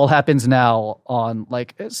 All happens now on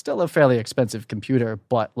like, it's still a fairly expensive computer,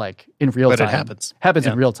 but like in real time. But it happens. Happens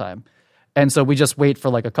in real time. And so we just wait for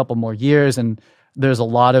like a couple more years, and there's a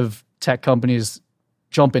lot of tech companies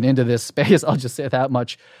jumping into this space. I'll just say that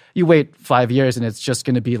much. You wait 5 years and it's just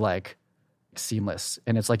going to be like seamless.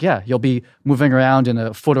 And it's like, you'll be moving around in a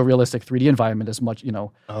photorealistic 3D environment as much,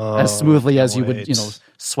 as smoothly as you would,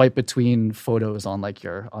 swipe between photos on like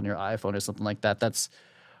on your iPhone or something like that. That's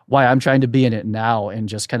why I'm trying to be in it now and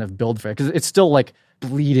just kind of build for it. Because it's still like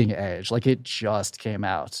bleeding edge. Like it just came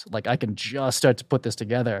out. Like I can just start to put this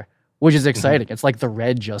together, which is exciting. It's like the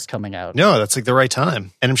red just coming out. No, that's like the right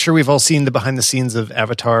time. And I'm sure we've all seen the behind the scenes of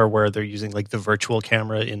Avatar where they're using like the virtual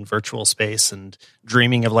camera in virtual space and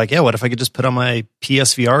dreaming of like, what if I could just put on my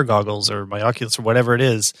PSVR goggles or my Oculus or whatever it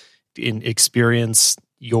is and experience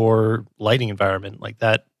your lighting environment like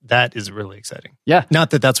that. That is really exciting. Yeah. Not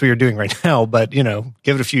that that's what you're doing right now, but give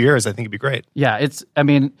it a few years. I think it'd be great. Yeah. It's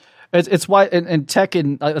why, and tech,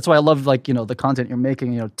 and that's why I love like, the content you're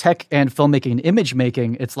making, tech and filmmaking and image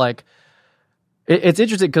making. It's like, it's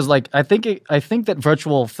interesting because like, I think that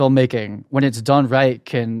virtual filmmaking, when it's done right,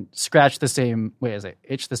 can scratch the same,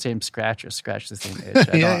 itch the same scratch or scratch the same itch?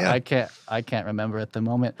 I can't remember at the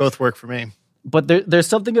moment. Both work for me. But there's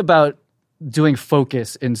something about doing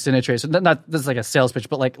focus in Cinetrace. Not this is like a sales pitch,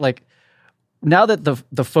 but like now that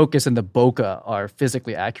the focus and the bokeh are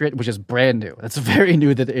physically accurate, which is brand new. It's very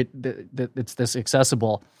new that it's this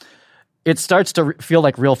accessible. It starts to feel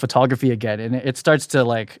like real photography again, and it starts to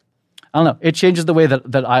like, I don't know. It changes the way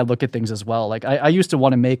that I look at things as well. Like I used to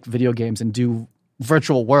want to make video games and do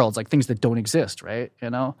virtual worlds, like things that don't exist, right?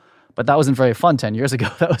 But that wasn't very fun 10 years ago.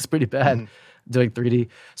 That was pretty bad. Doing 3D.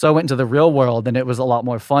 So I went into the real world and it was a lot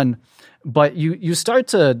more fun. But you start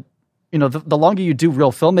to, the longer you do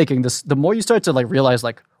real filmmaking, the more you start to like realize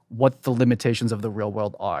like what the limitations of the real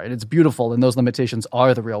world are. And it's beautiful, and those limitations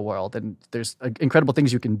are the real world. And there's incredible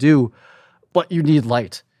things you can do, but you need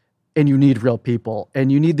light and you need real people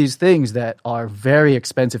and you need these things that are very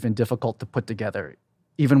expensive and difficult to put together.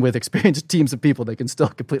 Even with experienced teams of people, they can still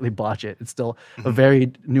completely botch it. It's still a very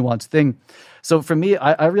nuanced thing. So for me,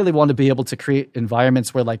 I really want to be able to create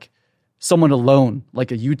environments where like someone alone,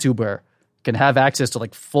 like a YouTuber, can have access to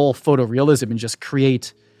like full photorealism and just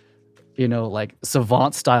create, like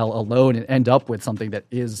savant style alone and end up with something that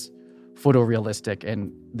is photorealistic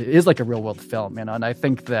and is like a real world film. And I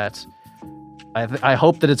think that I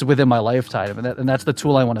hope that it's within my lifetime, and that's the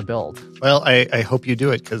tool I want to build. Well, I hope you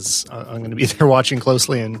do it, because I'm going to be there watching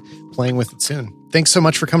closely and playing with it soon. Thanks so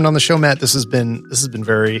much for coming on the show, Matt. This has been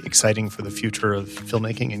very exciting for the future of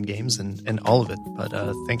filmmaking and games and all of it. But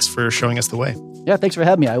thanks for showing us the way. Yeah, thanks for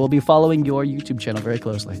having me. I will be following your YouTube channel very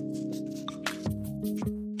closely.